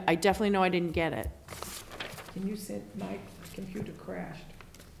know. I definitely know I didn't get it. And you said my computer crashed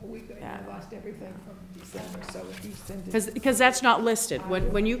a week ago, and I lost everything from December, so if you send it. Because that's not listed.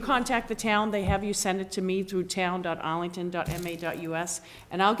 When you contact the town, they have you send it to me through town.arlington.ma.us,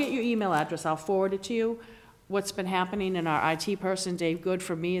 and I'll get your email address. I'll forward it to you. What's been happening, and our IT person, Dave Good,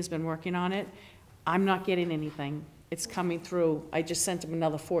 for me, has been working on it. I'm not getting anything. It's coming through. I just sent him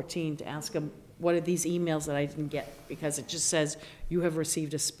another 14 to ask him, what are these emails that I didn't get? Because it just says, you have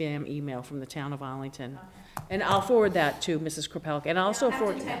received a spam email from the town of Arlington. Okay. And I'll forward that to Mrs. Kropelk, and I'll also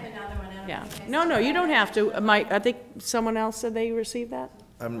forward. I'll have to type another one out. Yeah. No, you don't have to. I think someone else said they received that?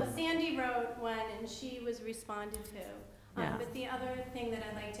 Well, Sandy wrote one, and she was responded to. Yeah. But the other thing that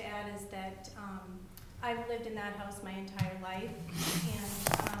I'd like to add is that I've lived in that house my entire life,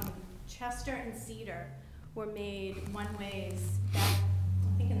 and Chester and Cedar were made one-ways back,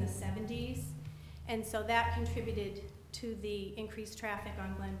 I think, in the 70s. And so that contributed to the increased traffic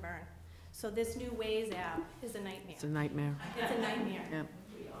on Glenburn. So this new Waze app is a nightmare. It's a nightmare. It's a nightmare. Yeah.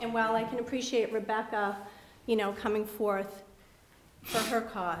 And while I can appreciate Rebecca, coming forth for her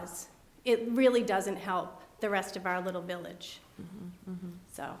cause, it really doesn't help the rest of our little village.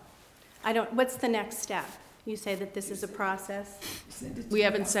 So, what's the next step? You say that this is a process? We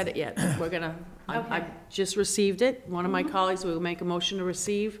haven't said it yet. We're gonna, I just received it. One of my colleagues will make a motion to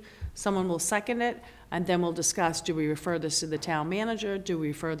receive Someone will second it, and then we'll discuss, do we refer this to the town manager? Do we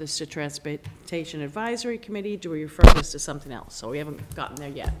refer this to Transportation Advisory Committee? Do we refer this to something else? So we haven't gotten there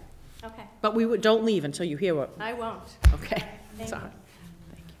yet. Okay. But don't leave until you hear what. I won't. Okay. Thank Sorry.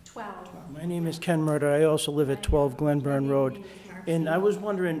 you. 12. My name is Ken Murder. I also live at 12 Glenburn Road. And I was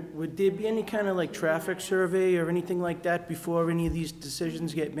wondering, would there be any kind of like traffic survey or anything like that before any of these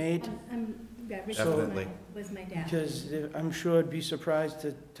decisions get made? Definitely. Was my dad. Because I'm sure I'd be surprised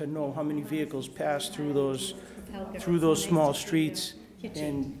to know how many vehicles pass through those small streets.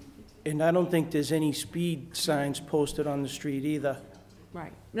 And I don't think there's any speed signs posted on the street either.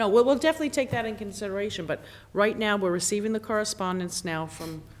 Right. No, we'll definitely take that in consideration, but right now, we're receiving the correspondence now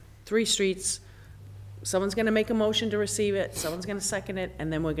from 3 streets. Someone's gonna make a motion to receive it, someone's gonna second it,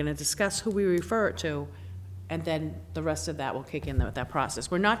 and then we're gonna discuss who we refer it to, and then the rest of that will kick in with that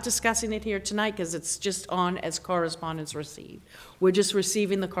process. We're not discussing it here tonight, because it's just on as correspondence received. We're just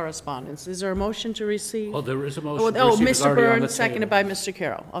receiving the correspondence. Is there a motion to receive? Oh, there is a motion to Oh, receive. It's Mr. already on the Byrne, seconded table. by Mr.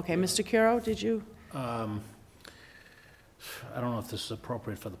 Carroll. Okay, Mr. Carroll, did you? I don't know if this is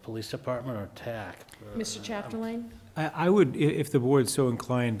appropriate for the police department or TAC. Mr. Chapdelaine? I would, if the board's so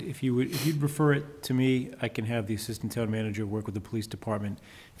inclined, if you'd refer it to me, I can have the assistant town manager work with the police department,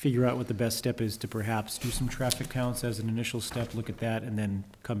 figure out what the best step is to perhaps do some traffic counts as an initial step, look at that, and then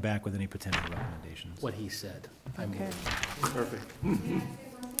come back with any potential recommendations. What he said. Okay. Perfect. May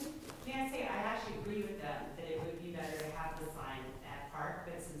I say, I actually agree with them, that it would be better to have the sign at Park,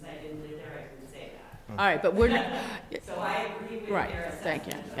 but since I didn't live there, I didn't say that. All right, but we're not. So I agree with Right, their assessment. thank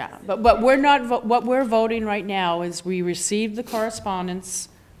you, yeah. But we're not, what we're voting right now is we received the correspondence,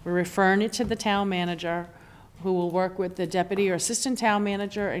 we're referring it to the town manager, who will work with the deputy or assistant town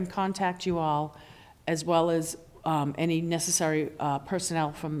manager and contact you all, as well as any necessary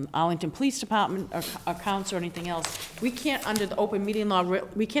personnel from Arlington Police Department or accounts or anything else. We can't, under the open meeting law,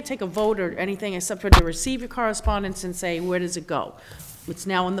 we can't take a vote or anything except for to receive your correspondence and say, where does it go? It's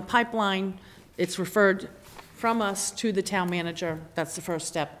now in the pipeline, it's referred from us to the town manager. That's the first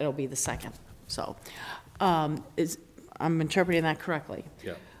step, it'll be the second. So, I'm interpreting that correctly.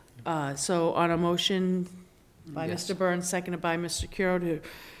 Yeah. So on a motion by Yes. Mr. Burns, seconded by Mr. Curo to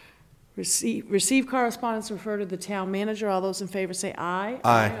receive correspondence, refer to the town manager. All those in favor say aye.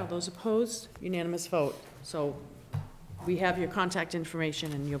 Aye. All those opposed, unanimous vote. So we have your contact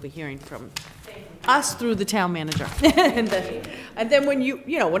information, and you'll be hearing from us through the town manager. And then when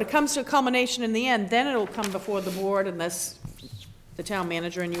when it comes to a culmination in the end, then it'll come before the board unless the town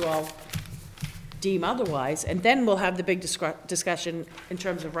manager and you all deem otherwise, and then we'll have the big discussion in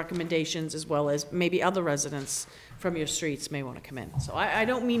terms of recommendations, as well as maybe other residents from your streets may want to come in. So I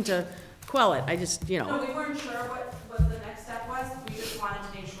don't mean to quell it, I just, No, we weren't sure what the next step was. We just wanted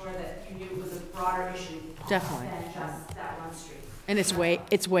to make sure that you knew it was a broader issue. Definitely. Than just that one street. And it's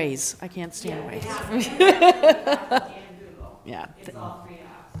Waze, I can't stand Waze. Yeah. It's all 3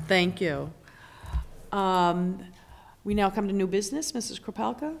 hours. Thank you. We now come to new business. Mrs.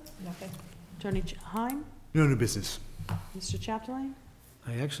 Kropalka? Nothing. Attorney Heim? No new business. Mr. Chapdelaine?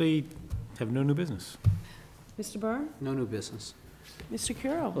 I actually have no new business. Mr. Byrne? No new business. Mr.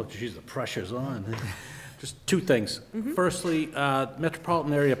 Curo? Oh, geez, the pressure's on. Just 2 things. Mm-hmm. Firstly,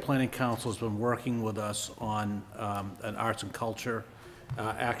 Metropolitan Area Planning Council has been working with us on an arts and culture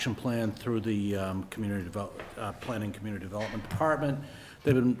action plan through the Planning Community Development Department.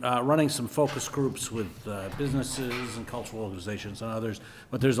 They've been running some focus groups with businesses and cultural organizations and others,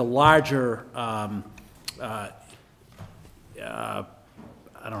 but there's a larger, I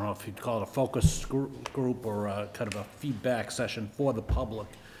don't know if you'd call it a focus group or a kind of a feedback session for the public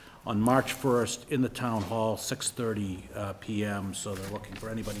on March 1st in the town hall, 6:30 p.m. So they're looking for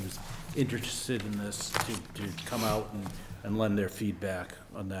anybody who's interested in this to come out and lend their feedback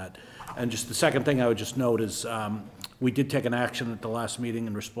on that. And just the second thing I would just note is we did take an action at the last meeting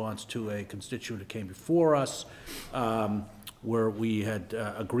in response to a constituent that came before us, where we had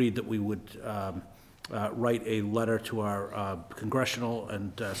agreed that we would write a letter to our congressional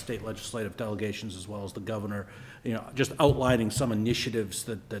and state legislative delegations, as well as the governor, just outlining some initiatives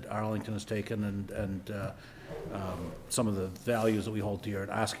that Arlington has taken and some of the values that we hold dear,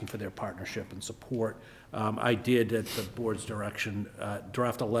 and asking for their partnership and support. I did, at the board's direction,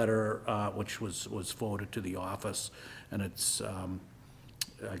 draft a letter which was forwarded to the office, and it's,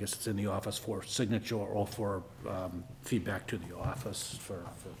 I guess it's in the office for signature or for feedback to the office for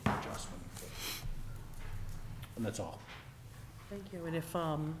adjustment. And that's all. Thank you. And if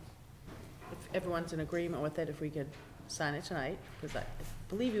everyone's in agreement with it, if we could sign it tonight, because I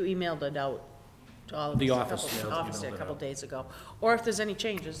believe you emailed it out to all of us. The office. Office a couple days ago. Or if there's any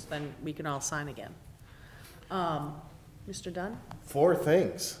changes, then we can all sign again. Mr. Dunn? 4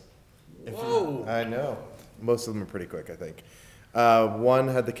 things. Whoa! I know. Most of them are pretty quick, I think. One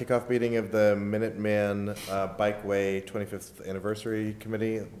had the kickoff meeting of the Minuteman Bikeway 25th Anniversary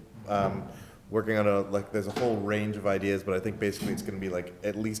Committee. Working on there's a whole range of ideas, but I think basically it's going to be like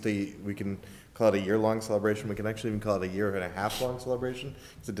at least we can call it a year-long celebration. We can actually even call it a year-and-a-half-long celebration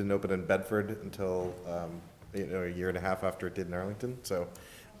because it didn't open in Bedford until a year and a half after it did in Arlington. So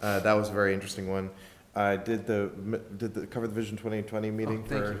that was a very interesting one. I did cover the Vision 2020 meeting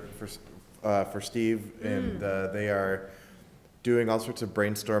for Steve, and they are doing all sorts of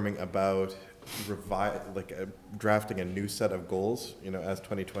brainstorming about drafting a new set of goals. As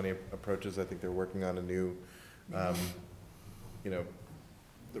 2020 approaches, I think they're working on a new,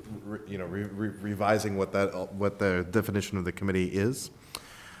 revising what the definition of the committee is.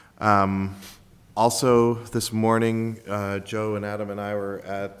 Also, this morning, Joe and Adam and I were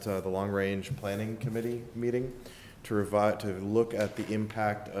at the Long Range Planning Committee meeting to look at the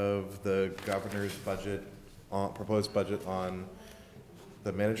impact of the governor's budget, proposed budget on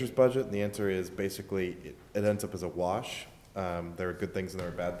the manager's budget. And the answer is basically it ends up as a wash. There are good things and there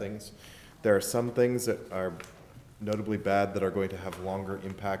are bad things. There are some things that are notably bad that are going to have longer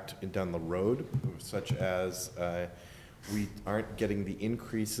impact down the road, such as we aren't getting the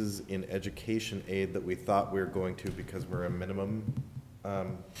increases in education aid that we thought we were going to because we're a minimum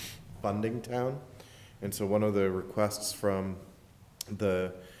funding town. And so one of the requests from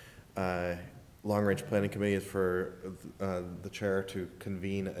the Long Range Planning Committee is for the chair to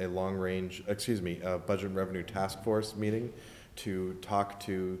convene a budget and revenue task force meeting to talk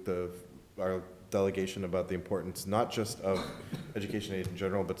to our delegation about the importance not just of education aid in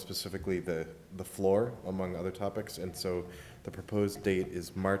general, but specifically the floor, among other topics. And so the proposed date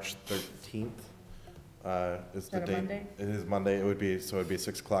is March 13th. Is the date? Monday? It is Monday. It'd be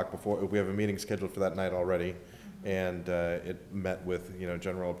 6 o'clock before. We have a meeting scheduled for that night already, and it met with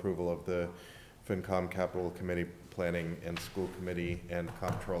general approval of the FinCom, Capital Committee, Planning and School Committee, and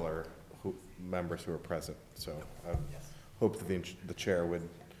Comptroller members who are present. So I hope that the chair would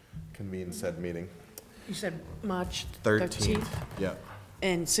convene said meeting. You said March 13th. Yeah.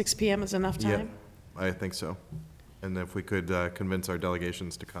 And 6 p.m. is enough time? Yeah, I think so. And if we could convince our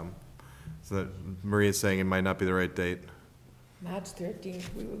delegations to come. So that Maria's saying it might not be the right date. March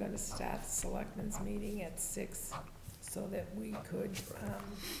 13th, we were going to start the Selectmen's meeting at 6 so that we could,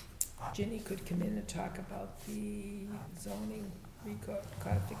 Ginny could come in and talk about the zoning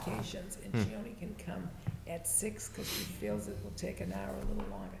codifications, and she only can come at 6 because she feels it will take an hour, a little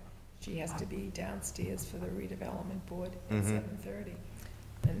longer. She has to be downstairs for the redevelopment board at 7:30.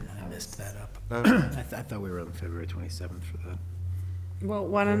 And I messed that up. I thought we were on February 27th for that. Well,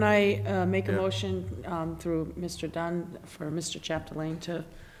 why don't I make a motion through Mr. Dunn for Mr. Chapdelaine to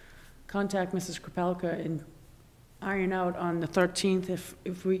contact Mrs. Kropelka and iron out on the 13th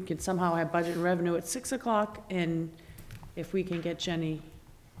if we could somehow have budget and revenue at 6 o'clock, and if we can get Jenny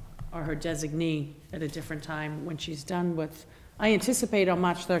or her designee at a different time when she's done with, I anticipate on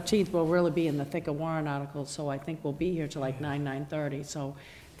March 13th we'll really be in the thick of warrant articles, so I think we'll be here till like 9:30. So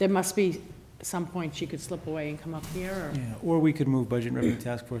there must be some point she could slip away and come up here. Or? Yeah, or we could move Budget and Revenue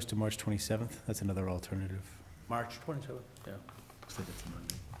Task Force to March 27th. That's another alternative. March 27th, yeah. Looks like it's a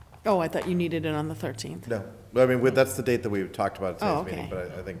Monday. Oh, I thought you needed it on the 13th. No. I mean, that's the date that we talked about at today's meeting,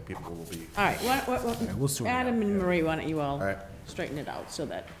 but I think people will be. All right, we'll sort it Adam out. and Marie, why don't you all straighten it out so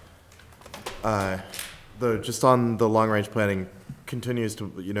that. Just on the long range planning continues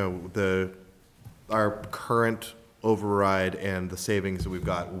to, our current override and the savings that we've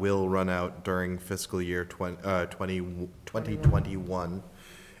got will run out during fiscal year 2021.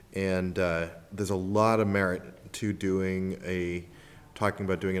 And there's a lot of merit to talking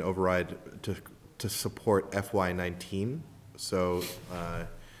about doing an override to support FY19. So,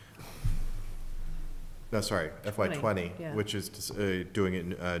 no, sorry, FY20, which is doing it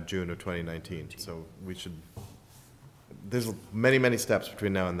in June of 2019. So we should, there's many, many steps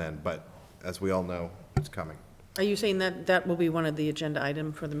between now and then, but as we all know, it's coming. Are you saying that will be one of the agenda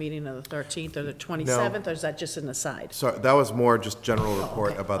items for the meeting of the 13th or the 27th, or is that just an aside? So that was more just general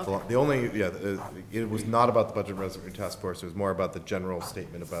report about the only, it was not about the Budget and Revenue Task Force. It was more about the general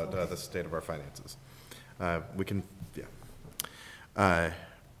statement about the state of our finances.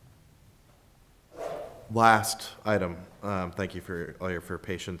 Last item, thank you for all your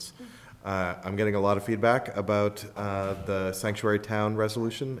patience. I'm getting a lot of feedback about the Sanctuary Town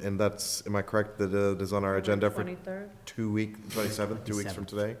resolution, and that's, am I correct that it is on our agenda for 23rd? 27th, 2 weeks from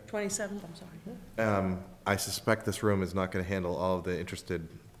today? 27th, I'm sorry. I suspect this room is not going to handle all of the interested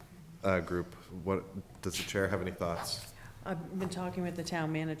group. What, does the chair have any thoughts? I've been talking with the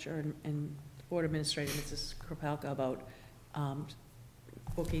town manager and board administrator, Mrs. Kropelka, about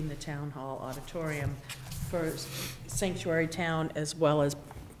booking the town hall auditorium for Sanctuary Town, as well as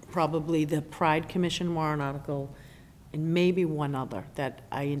probably the Pride Commission warrant article, and maybe one other that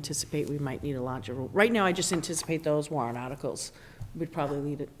I anticipate we might need a larger room. Right now, I just anticipate those warrant articles we'd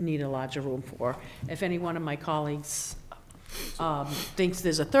probably need a larger room for. If any one of my colleagues thinks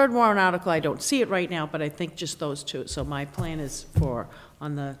there's a third warrant article, I don't see it right now, but I think just those two. So my plan is for,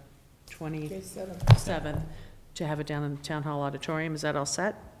 on the 27th, to have it down in the Town Hall Auditorium. Is that all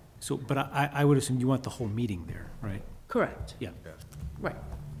set? So, but I would assume you want the whole meeting there, right? Correct. Yeah. Right.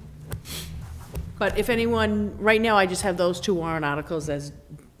 But if anyone, right now, I just have those two warrant articles as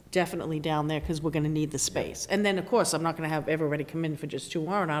definitely down there, because we're gonna need the space. And then, of course, I'm not gonna have everybody come in for just two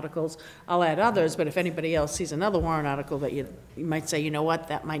warrant articles. I'll add others, but if anybody else sees another warrant article that you might say, you know what,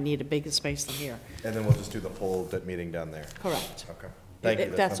 that might need a bigger space than here. And then we'll just do the whole meeting down there. Correct. Okay. Thank you.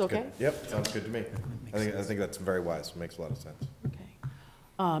 If that's sounds good. okay? Yep, sounds good to me. I think that's very wise. Makes a lot of sense.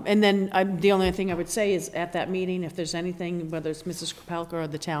 And then the only thing I would say is at that meeting, if there's anything, whether it's Mrs. Kropelka or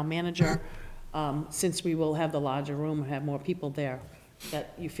the town manager, since we will have the larger room and have more people there,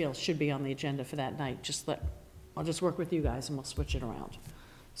 that you feel should be on the agenda for that night, I'll just work with you guys and we'll switch it around.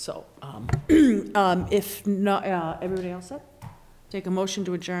 So, if not, everybody else set? Take a motion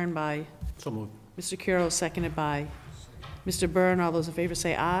to adjourn by So moved. Mr. Curo, seconded by Mr. Byrne. All those in favor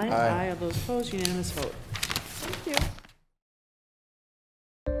say aye. Aye. All those opposed, unanimous vote. Thank you.